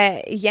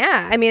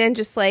 Yeah, I mean, and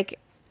just like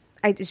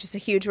it's just a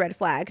huge red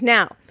flag.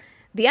 Now,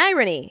 the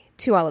irony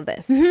to all of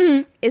this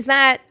is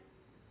that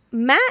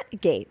Matt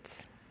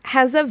Gaetz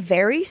has a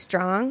very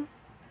strong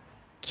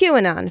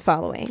QAnon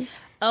following.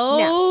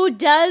 Oh, now,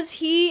 does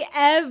he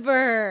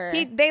ever?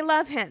 They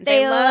love him.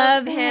 They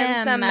love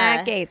him. Some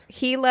Matt Gaetz.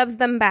 He loves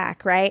them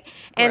back, right?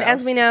 And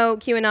as we know,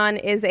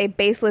 QAnon is a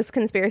baseless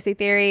conspiracy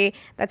theory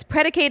that's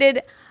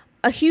predicated.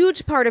 A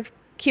huge part of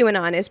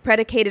QAnon is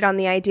predicated on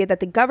the idea that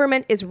the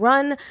government is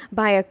run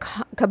by a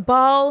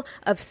cabal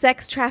of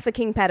sex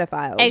trafficking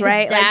pedophiles,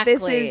 right? Like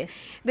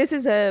this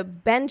is a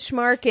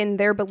benchmark in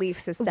their belief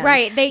system,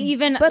 right? They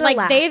even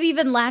they've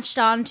even latched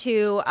on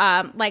to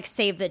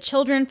Save the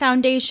Children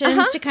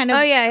foundations to kind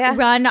of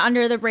run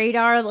under the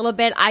radar a little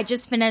bit. I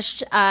just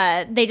finished.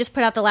 They just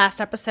put out the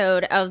last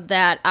episode of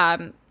that.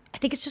 I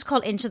think it's just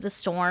called Into the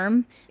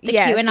Storm, the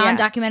QAnon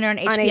documentary on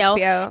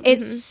HBO.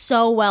 It's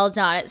so well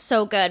done. It's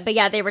so good. But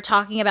yeah, they were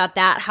talking about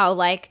that, how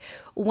like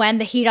when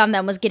the heat on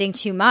them was getting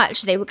too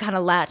much, they would kind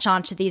of latch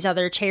onto these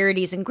other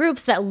charities and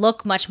groups that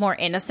look much more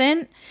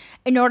innocent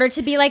in order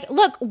to be like,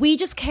 look, we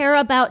just care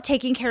about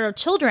taking care of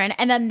children.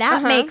 And then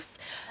that makes,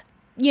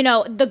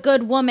 the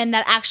good woman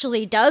that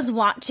actually does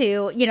want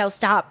to,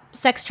 stop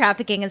sex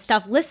trafficking and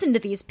stuff, listen to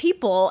these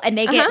people and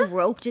they get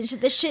roped into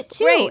this shit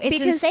too. Right, it's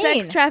because insane.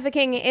 Sex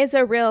trafficking is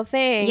a real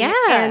thing. Yeah.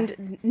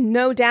 And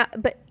no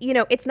doubt, but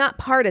it's not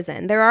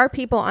partisan. There are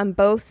people on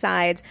both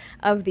sides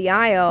of the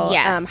aisle,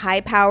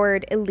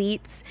 high-powered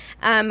elites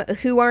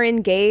who are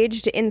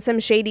engaged in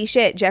some shady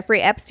shit.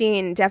 Jeffrey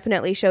Epstein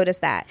definitely showed us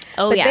that.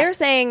 But they're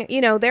saying,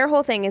 their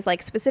whole thing is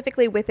like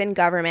specifically within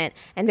government,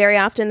 and very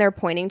often they're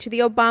pointing to the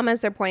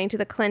Obamas, they're pointing to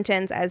the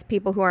Clintons as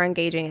people who are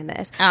engaging in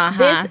this.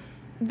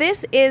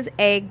 This is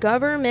a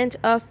government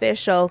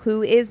official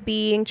who is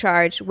being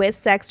charged with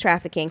sex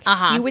trafficking.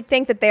 You would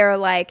think that they're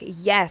like,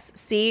 yes,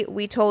 see,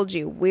 we told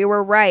you. We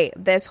were right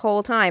this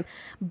whole time.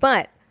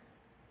 But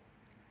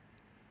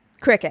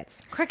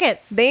crickets.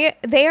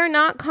 They are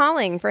not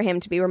calling for him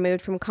to be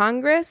removed from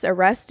Congress,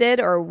 arrested,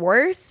 or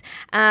worse,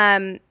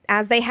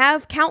 as they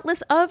have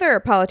countless other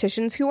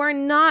politicians who are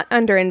not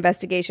under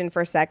investigation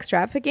for sex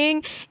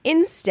trafficking.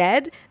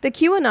 Instead, the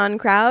QAnon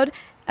crowd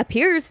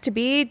appears to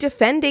be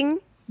defending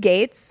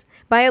Gaetz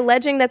by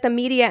alleging that the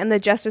media and the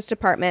Justice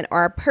Department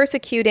are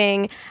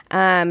persecuting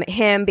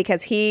him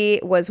because he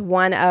was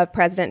one of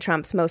President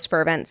Trump's most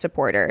fervent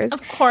supporters.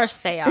 Of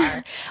course they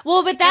are.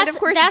 Well, but that's, and of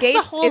course, that's Gaetz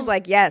the whole... is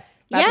like,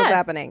 yes, that's what's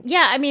happening.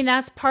 Yeah, I mean,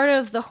 that's part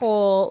of the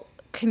whole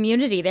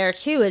community there,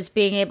 too, is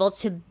being able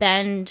to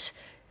bend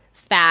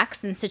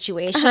facts and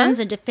situations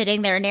into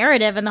fitting their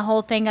narrative, and the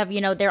whole thing of,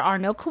 there are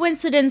no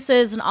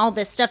coincidences and all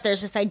this stuff.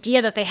 There's this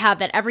idea that they have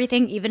that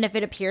everything, even if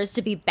it appears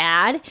to be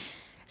bad,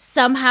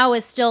 somehow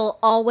is still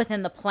all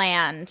within the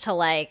plan to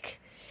like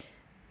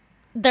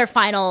their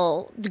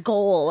final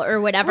goal or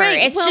whatever. Right.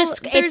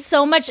 It's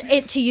so much,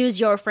 to use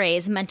your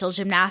phrase, mental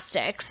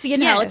gymnastics, to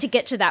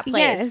get to that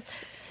place.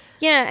 Yes.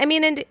 Yeah, I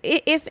mean, and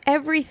if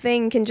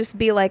everything can just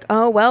be like,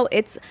 oh, well,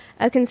 it's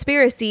a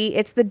conspiracy,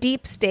 it's the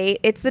deep state,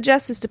 it's the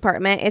Justice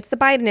Department, it's the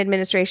Biden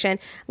administration,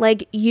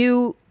 like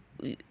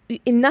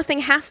nothing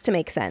has to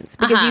make sense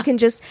because you can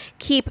just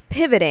keep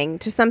pivoting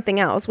to something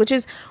else, which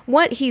is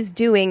what he's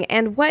doing.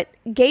 And what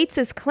Gaetz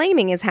is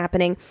claiming is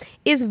happening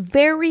is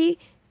very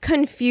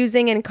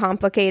confusing and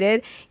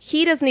complicated.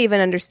 He doesn't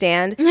even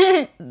understand.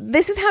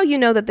 This is how you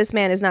know that this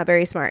man is not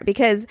very smart,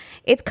 because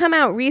it's come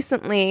out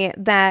recently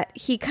that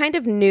he kind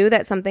of knew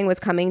that something was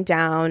coming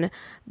down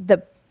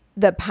the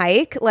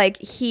pike. Like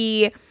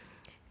he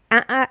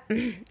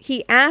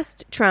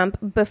asked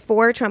Trump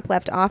before Trump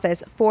left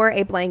office for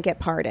a blanket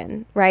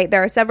pardon, right?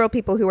 There are several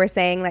people who were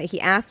saying that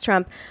he asked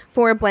Trump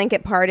for a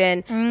blanket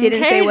pardon,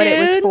 didn't say what it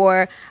was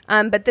for.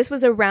 But this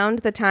was around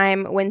the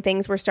time when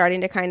things were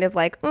starting to kind of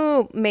like,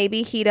 ooh,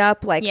 maybe heat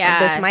up, like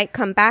this might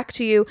come back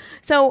to you.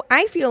 So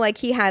I feel like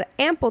he had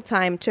ample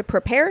time to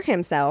prepare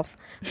himself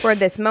for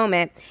this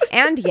moment.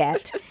 And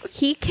yet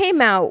he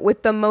came out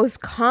with the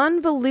most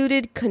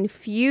convoluted,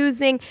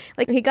 confusing,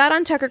 like he got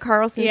on Tucker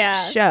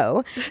Carlson's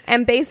show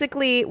and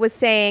basically was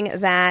saying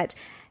that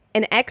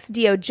an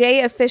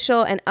ex-DOJ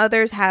official and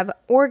others have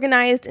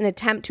organized an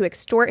attempt to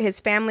extort his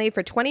family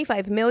for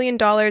 $25 million,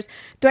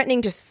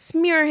 threatening to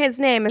smear his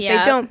name if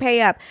they don't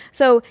pay up.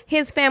 So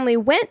his family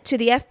went to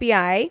the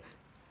FBI,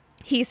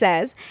 he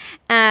says,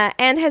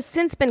 and has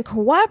since been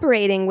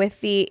cooperating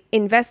with the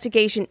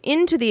investigation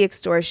into the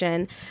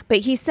extortion. But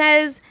he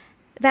says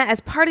that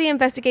as part of the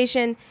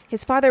investigation,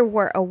 his father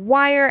wore a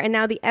wire, and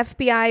now the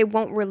FBI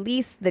won't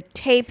release the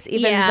tapes,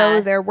 even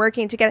though they're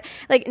working together.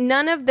 Like,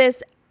 none of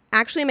this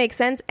actually makes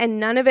sense, and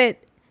none of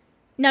it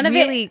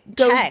really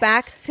goes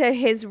back to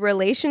his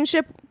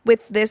relationship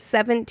with this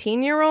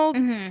 17-year-old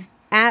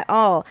at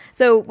all.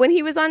 So when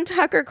he was on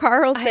Tucker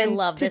Carlson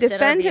to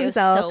defend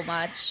himself so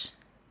much.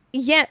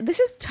 Yeah, this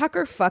is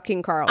Tucker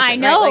fucking Carlson. I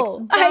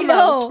know. Right? Like, the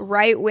most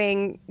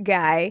right-wing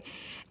guy.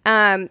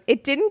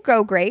 It didn't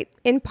go great,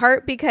 in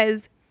part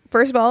because,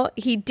 first of all,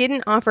 he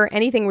didn't offer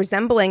anything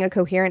resembling a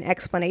coherent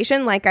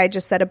explanation. Like I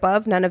just said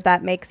above, none of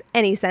that makes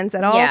any sense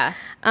at all. Yeah.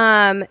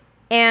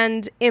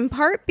 And in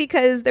part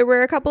because there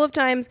were a couple of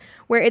times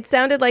where it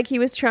sounded like he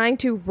was trying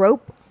to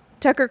rope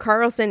Tucker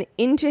Carlson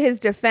into his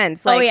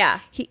defense. Like,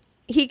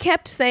 he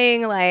kept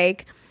saying,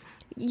 like,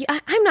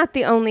 I'm not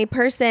the only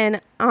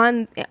person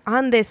on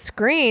this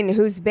screen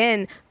who's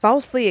been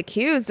falsely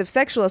accused of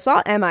sexual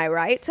assault. Am I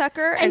right,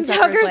 Tucker? And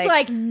Tucker's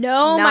like,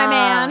 no, nah, my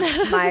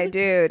man. My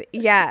dude.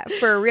 Yeah,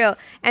 for real.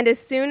 And as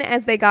soon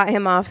as they got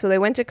him off, so they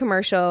went to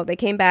commercial, they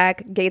came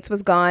back, Gates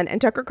was gone,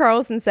 and Tucker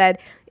Carlson said,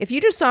 if you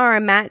just saw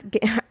our Matt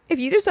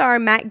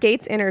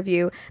Gaetz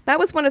interview, that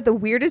was one of the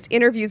weirdest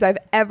interviews I've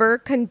ever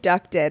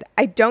conducted.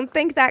 I don't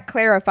think that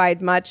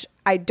clarified much.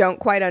 I don't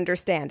quite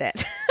understand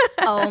it.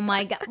 Oh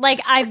my God. Like,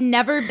 I've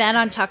never been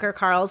on Tucker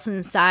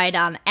Carlson's side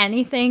on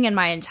anything in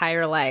my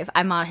entire life.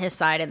 I'm on his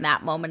side in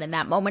that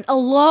moment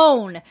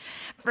alone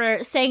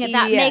for saying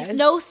that makes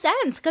no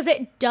sense, because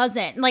it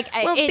doesn't. Like,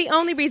 the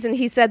only reason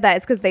he said that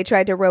is because they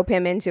tried to rope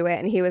him into it,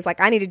 and he was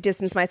like, I need to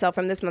distance myself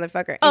from this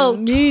motherfucker.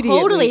 Oh,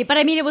 totally. But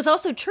I mean, it was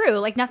also true.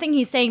 Like, nothing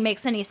he's saying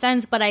makes any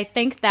sense, but I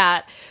think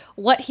that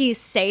what he's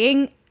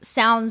saying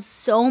sounds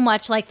so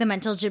much like the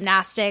mental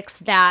gymnastics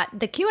that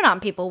the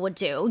QAnon people would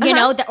do, you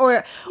know,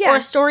 or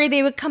a story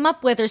they would come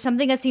up with, or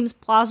something that seems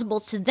plausible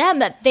to them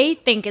that they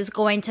think is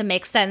going to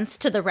make sense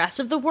to the rest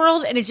of the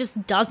world, and it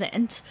just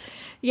doesn't,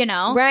 you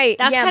know? Right.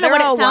 That's kind of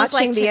what it sounds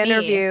like to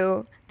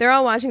me. They're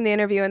all watching the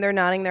interview, and they're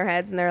nodding their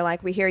heads, and they're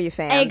like, we hear you,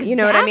 fam. Exactly. You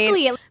know what I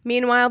mean?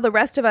 Meanwhile, the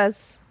rest of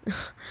us,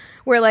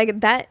 we're like,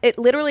 that, it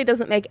literally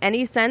doesn't make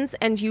any sense,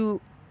 and you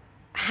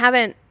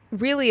haven't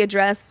really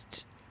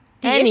addressed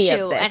any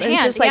issue of this. at And hand,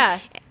 it's just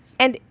like,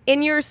 and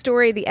in your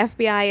story, the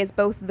FBI is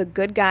both the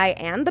good guy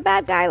and the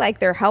bad guy. Like,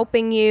 they're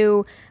helping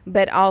you,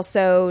 but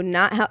also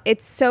not help.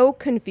 It's so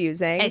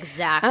confusing.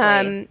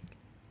 Exactly.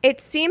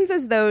 It seems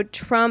as though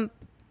Trump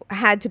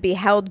had to be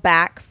held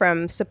back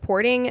from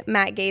supporting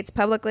Matt Gaetz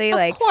publicly.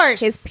 Of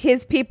course.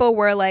 His people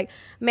were like,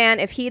 man,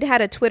 if he'd had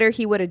a Twitter,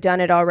 he would have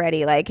done it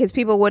already. Like, his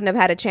people wouldn't have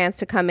had a chance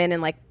to come in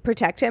and like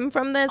protect him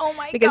from this. Oh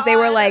my because God. They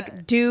were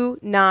like, do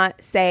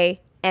not say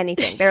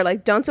anything. They're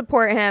like, don't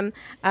support him.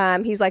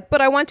 He's like,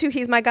 but I want to.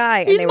 He's my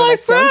guy. He's and they were my like,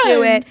 friend.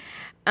 Don't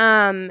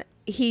do it.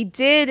 He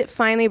did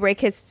finally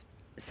break his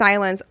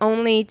silence,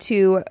 only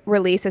to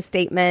release a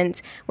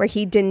statement where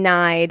he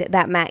denied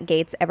that Matt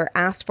Gaetz ever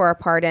asked for a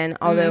pardon,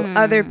 although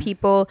other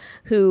people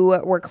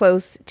who were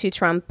close to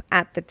Trump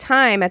at the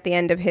time, at the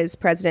end of his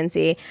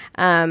presidency,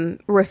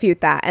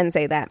 refute that and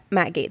say that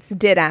Matt Gaetz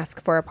did ask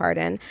for a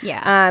pardon.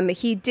 Yeah.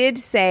 He did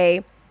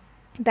say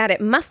that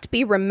it must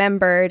be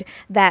remembered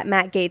that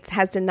Matt Gaetz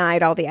has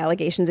denied all the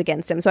allegations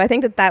against him. So I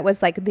think that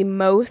was like the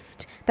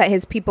most that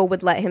his people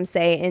would let him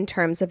say in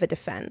terms of a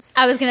defense.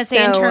 I was going to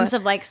say in terms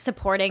of like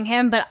supporting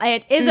him, but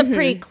it is a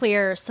pretty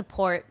clear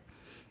support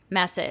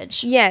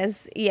message.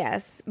 Yes.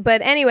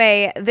 But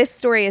anyway, this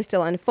story is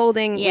still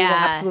unfolding. Yeah. We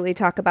will absolutely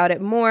talk about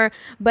it more.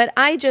 But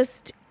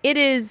it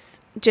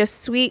is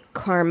just sweet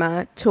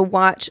karma to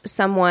watch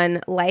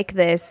someone like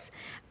this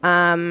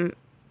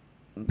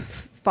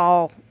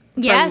fall.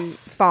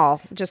 Yes.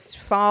 Just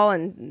fall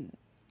and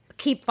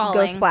keep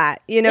falling. Go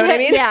splat. You know what I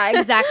mean? Yeah,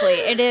 exactly.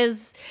 It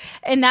is.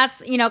 And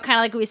that's, kind of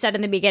like we said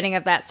in the beginning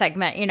of that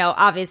segment,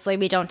 obviously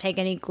we don't take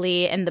any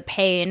glee in the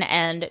pain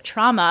and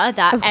trauma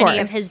that any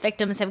of his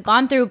victims have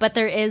gone through. But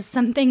there is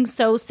something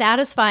so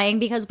satisfying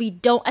because we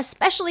don't,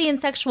 especially in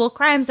sexual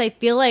crimes, I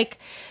feel like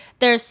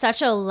there's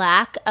such a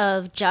lack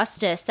of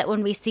justice that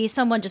when we see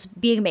someone just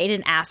being made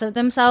an ass of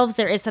themselves,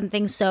 there is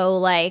something so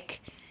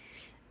like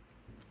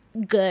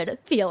good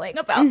feeling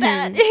about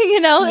that.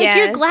 Like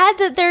you're glad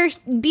that they're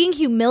being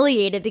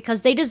humiliated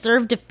because they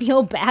deserve to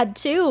feel bad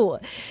too.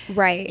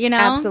 Right.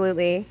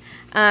 Absolutely.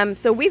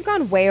 So we've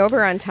gone way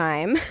over on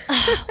time.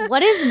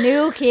 What is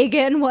new,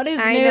 Keegan? What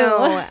is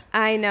new?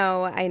 I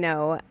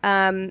know.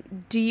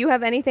 Do you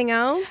have anything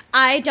else?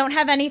 I don't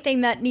have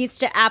anything that needs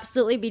to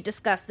absolutely be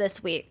discussed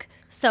this week.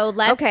 So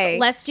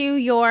let's do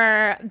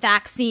your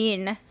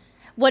vaccine.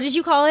 What did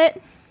you call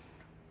it?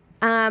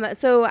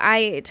 So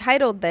I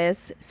titled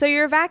this, So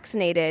You're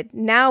Vaccinated,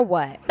 Now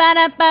What?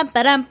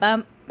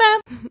 Ba-dum-bum-ba-dum-bum.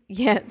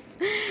 Yes.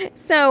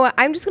 So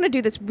I'm just going to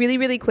do this really,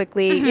 really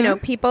quickly.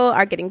 People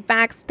are getting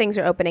vaxxed. Things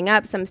are opening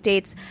up. Some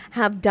states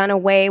have done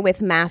away with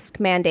mask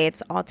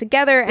mandates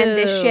altogether. And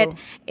this shit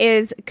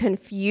is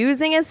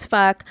confusing as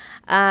fuck.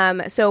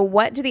 So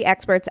what do the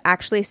experts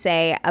actually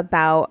say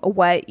about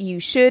what you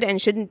should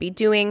and shouldn't be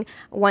doing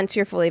once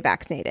you're fully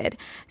vaccinated?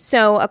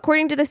 So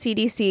according to the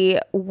CDC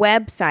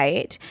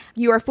website,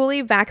 you are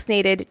fully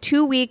vaccinated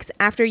 2 weeks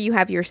after you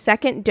have your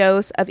second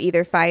dose of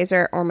either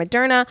Pfizer or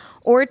Moderna,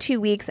 or 2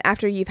 weeks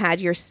after you've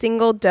had your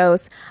single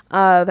dose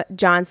of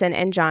Johnson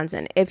 &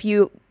 Johnson. If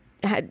you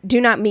do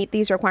not meet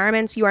these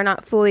requirements, you are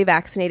not fully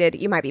vaccinated.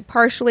 You might be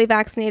partially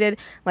vaccinated,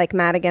 like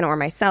Madigan or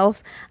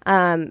myself,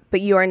 but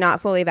you are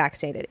not fully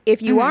vaccinated.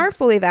 If you are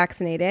fully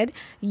vaccinated,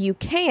 you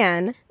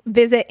can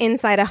visit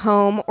inside a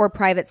home or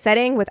private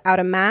setting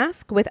without a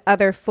mask with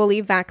other fully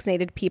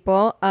vaccinated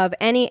people of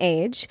any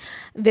age.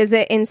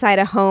 Visit inside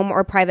a home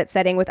or private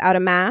setting without a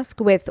mask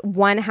with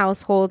one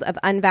household of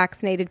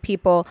unvaccinated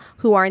people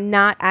who are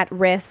not at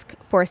risk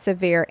for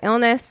severe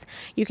illness.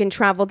 You can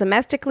travel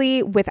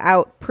domestically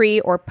without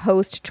pre or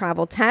post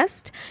travel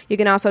test. You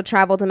can also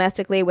travel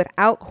domestically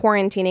without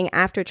quarantining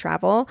after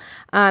travel.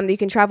 You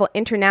can travel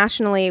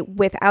internationally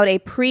without a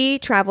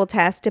pre-travel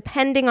test.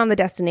 Depending on the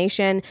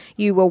destination,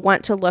 you will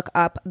want to look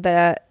up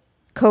the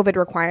COVID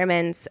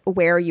requirements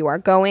where you are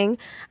going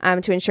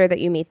to ensure that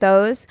you meet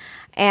those.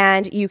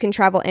 And you can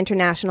travel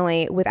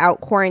internationally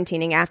without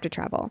quarantining after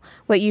travel.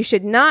 What you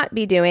should not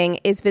be doing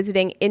is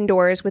visiting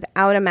indoors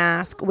without a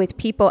mask with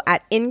people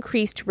at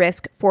increased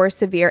risk for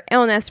severe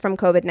illness from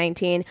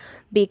COVID-19,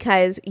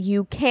 because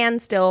you can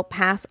still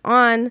pass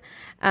on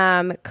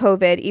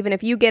COVID, even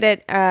if you get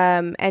it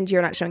and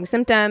you're not showing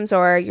symptoms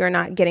or you're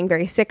not getting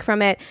very sick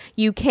from it,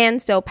 you can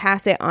still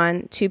pass it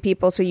on to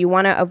people. So you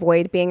want to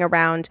avoid being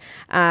around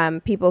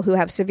people who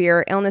have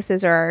severe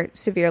illnesses or are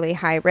severely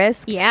high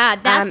risk. Yeah,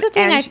 that's the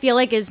thing I feel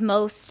like is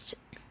most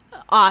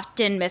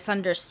often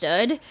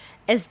misunderstood,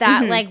 is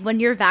that like when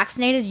you're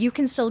vaccinated, you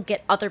can still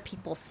get other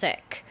people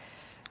sick.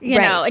 You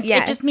know,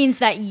 it just means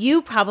that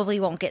you probably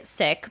won't get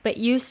sick, but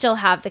you still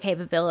have the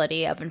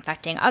capability of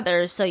infecting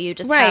others. So you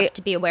just have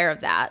to be aware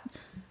of that.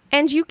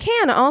 And you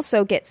can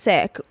also get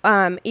sick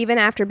even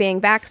after being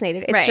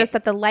vaccinated. It's just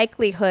that the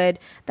likelihood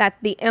that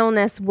the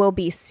illness will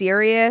be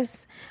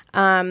serious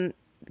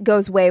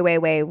goes way, way,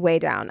 way, way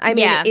down. I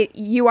mean,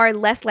 you are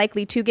less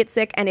likely to get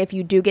sick. And if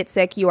you do get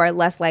sick, you are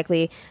less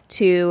likely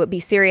to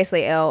be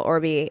seriously ill or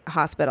be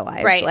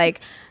hospitalized. Right.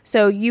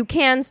 So you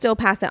can still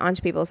pass it on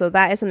to people. So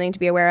that is something to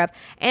be aware of.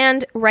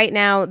 And right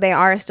now they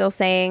are still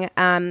saying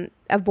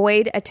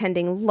avoid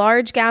attending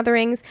large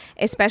gatherings,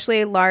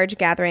 especially large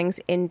gatherings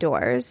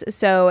indoors.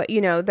 So,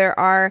 there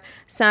are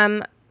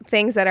some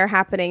things that are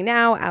happening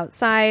now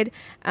outside,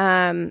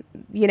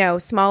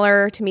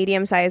 smaller to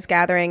medium-sized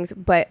gatherings,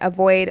 but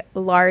avoid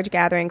large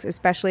gatherings,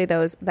 especially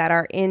those that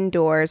are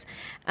indoors.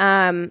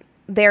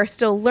 They're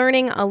still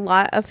learning a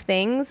lot of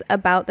things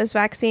about this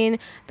vaccine.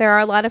 There are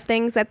a lot of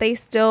things that they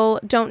still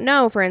don't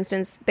know. For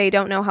instance, they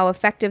don't know how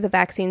effective the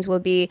vaccines will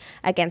be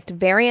against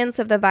variants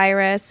of the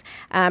virus.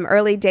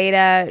 Early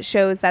data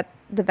shows that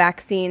the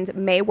vaccines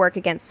may work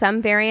against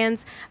some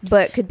variants,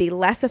 but could be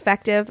less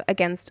effective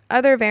against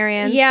other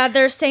variants. Yeah,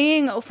 they're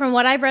saying, from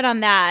what I've read on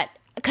that,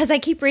 because I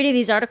keep reading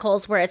these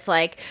articles where it's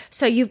like,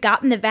 so you've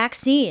gotten the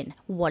vaccine,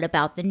 what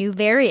about the new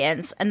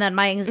variants? And then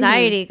my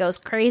anxiety goes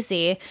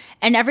crazy.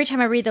 And every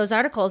time I read those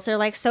articles, they're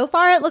like, so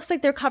far it looks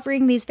like they're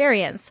covering these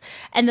variants.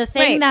 And the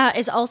thing that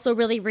is also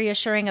really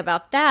reassuring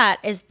about that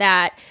is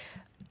that,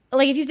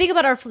 like, if you think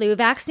about our flu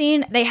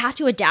vaccine, they have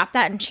to adapt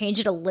that and change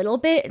it a little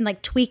bit and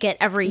like tweak it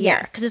every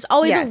year because it's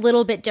always a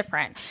little bit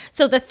different.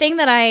 So the thing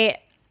that I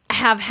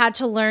have had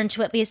to learn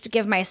to at least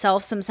give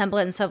myself some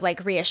semblance of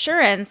like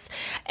reassurance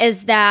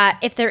is that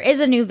if there is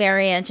a new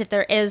variant, if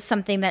there is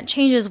something that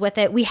changes with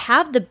it, we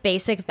have the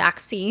basic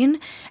vaccine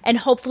and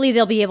hopefully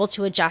they'll be able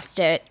to adjust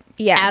it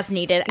as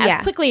needed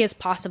as quickly as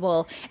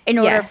possible in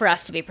order for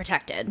us to be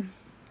protected.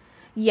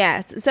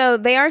 Yes. So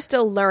they are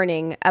still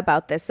learning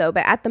about this, though.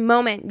 But at the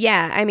moment,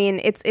 yeah, I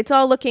mean, it's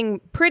all looking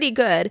pretty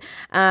good.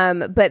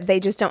 But they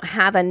just don't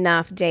have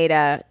enough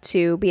data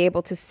to be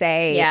able to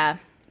say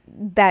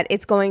that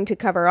it's going to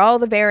cover all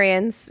the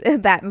variants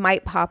that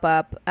might pop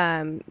up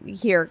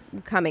here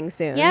coming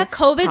soon. Yeah,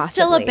 COVID's possibly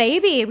still a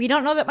baby. We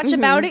don't know that much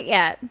about it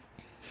yet.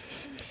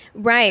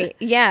 Right.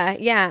 Yeah.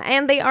 Yeah.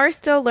 And they are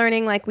still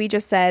learning, like we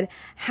just said,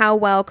 how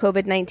well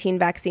COVID-19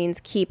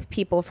 vaccines keep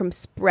people from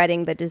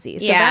spreading the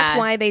disease. So that's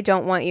why they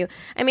don't want you.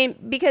 I mean,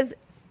 because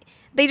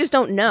they just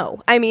don't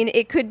know. I mean,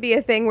 it could be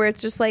a thing where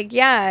it's just like,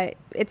 yeah,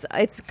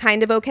 it's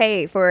kind of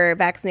okay for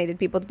vaccinated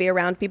people to be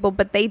around people,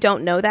 but they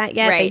don't know that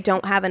yet. Right. They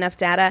don't have enough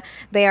data.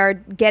 They are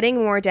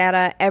getting more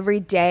data every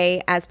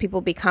day as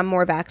people become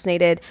more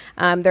vaccinated.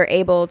 They're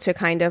able to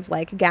kind of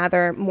like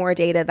gather more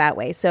data that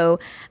way. So,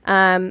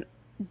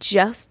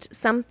 just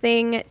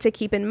something to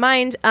keep in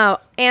mind. Oh,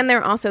 and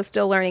they're also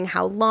still learning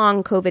how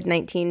long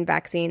COVID-19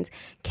 vaccines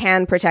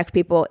can protect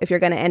people if you're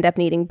going to end up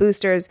needing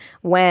boosters,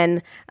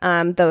 when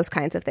those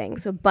kinds of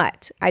things.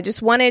 But I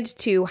just wanted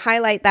to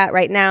highlight that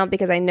right now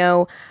because I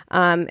know,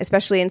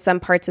 especially in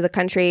some parts of the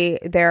country,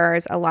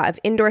 there's a lot of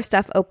indoor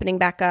stuff opening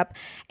back up.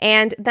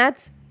 And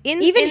that's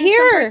even here.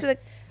 Some parts of the,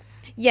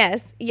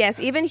 yes,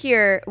 even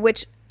here,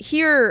 which...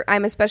 Here,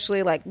 I'm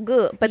especially like,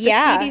 ugh. But the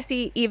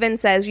CDC even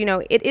says, you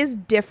know, it is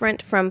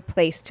different from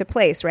place to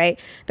place, right?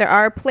 There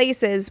are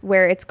places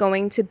where it's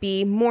going to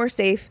be more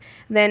safe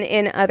than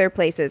in other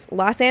places.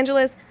 Los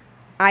Angeles,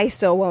 I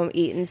still won't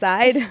eat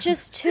inside. It's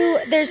just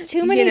there's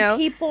too many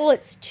people.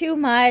 It's too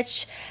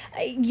much.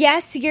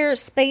 Yes, you're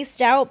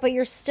spaced out, but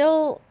you're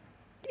still...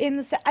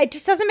 it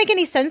just doesn't make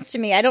any sense to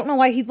me. I don't know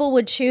why people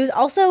would choose.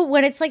 Also,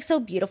 when it's like so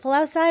beautiful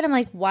outside, I'm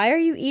like, why are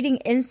you eating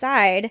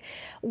inside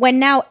when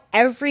now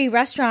every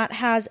restaurant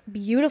has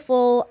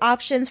beautiful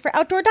options for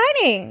outdoor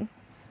dining?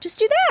 Just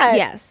do that.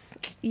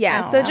 Yes.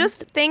 Yeah. So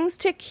just things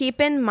to keep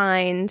in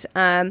mind.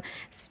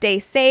 Stay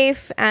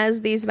safe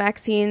as these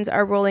vaccines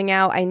are rolling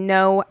out. I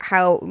know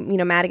how,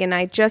 Madigan and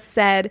I just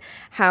said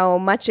how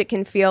much it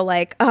can feel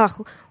like,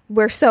 oh,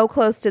 we're so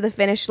close to the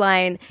finish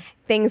line.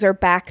 Things are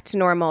back to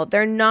normal.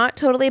 They're not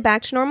totally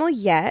back to normal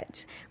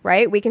yet,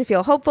 right? We can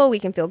feel hopeful. We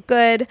can feel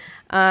good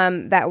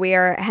that we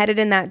are headed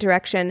in that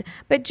direction,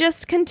 but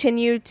just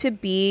continue to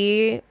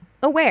be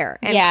aware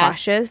and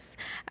cautious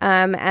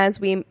as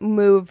we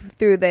move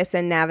through this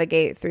and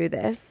navigate through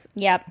this.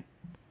 Yep.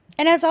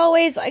 And as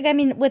always, I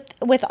mean,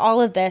 with all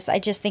of this, I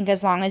just think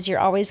as long as you're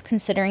always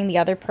considering the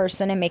other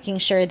person and making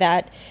sure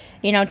that,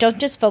 don't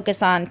just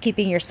focus on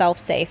keeping yourself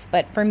safe.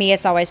 But for me,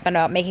 it's always been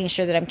about making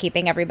sure that I'm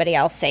keeping everybody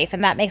else safe.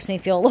 And that makes me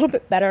feel a little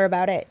bit better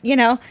about it,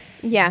 Yeah.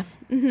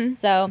 Mm-hmm.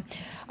 So,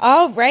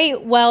 all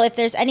right. Well, if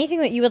there's anything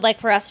that you would like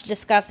for us to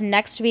discuss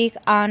next week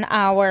on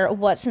our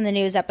What's in the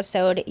News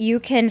episode, you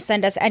can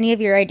send us any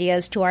of your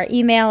ideas to our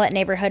email at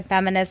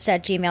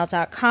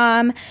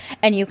neighborhoodfeminist@gmail.com.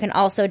 And you can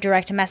also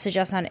direct message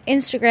us on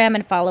Instagram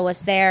and follow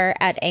us there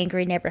at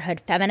Angry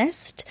Neighborhood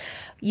Feminist.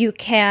 You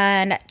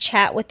can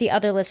chat with the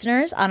other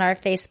listeners on our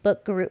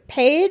Facebook group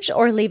page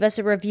or leave us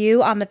a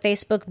review on the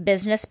Facebook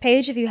business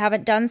page if you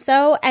haven't done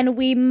so. And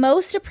we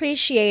most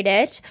appreciate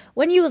it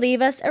when you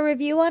leave us a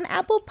review on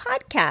Apple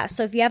Podcasts.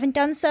 So if you haven't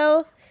done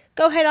so,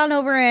 go head on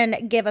over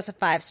and give us a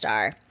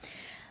 5-star.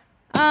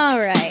 All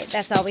right.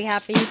 That's all we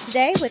have for you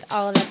today. With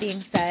all of that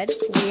being said,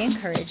 we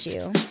encourage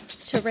you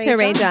to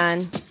rage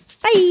on.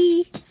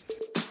 Bye.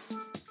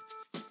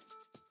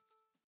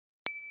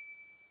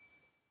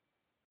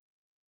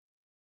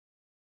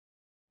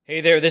 Hey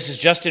there, this is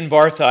Justin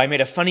Bartha. I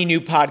made a funny new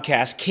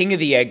podcast, King of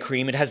the Egg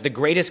Cream. It has the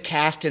greatest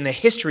cast in the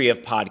history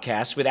of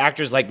podcasts with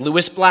actors like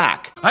Louis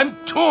Black. I'm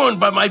torn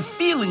by my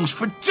feelings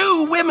for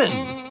 2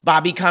 women.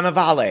 Bobby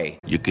Cannavale.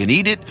 You can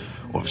eat it,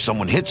 or if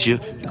someone hits you,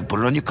 you can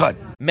put it on your cut.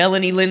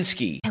 Melanie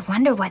Linsky. I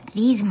wonder what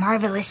these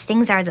marvelous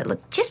things are that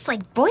look just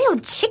like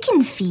boiled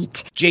chicken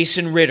feet.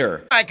 Jason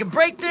Ritter. I can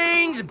break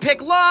things and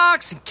pick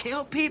locks and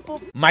kill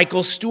people.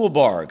 Michael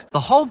Stuhlbarg. The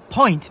whole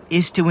point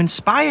is to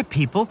inspire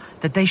people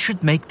that they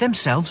should make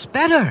themselves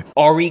better.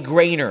 Ari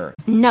Grainer.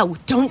 No,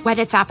 don't whet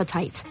its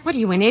appetite. What are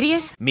you, an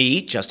idiot?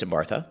 Me, Justin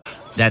Bartha.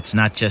 That's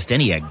not just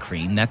any egg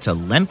cream, that's a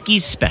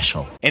Lemke's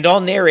special. And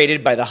all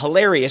narrated by the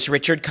hilarious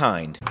Richard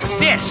Kind.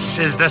 This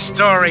is the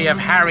story of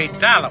Harry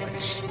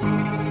Dalowitz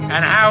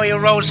and how he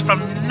rose from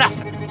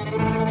nothing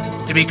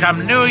to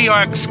become New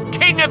York's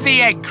King of the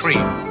Egg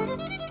Cream.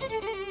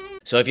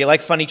 So if you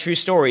like funny true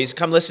stories,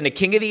 come listen to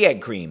King of the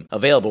Egg Cream,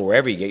 available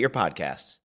wherever you get your podcasts.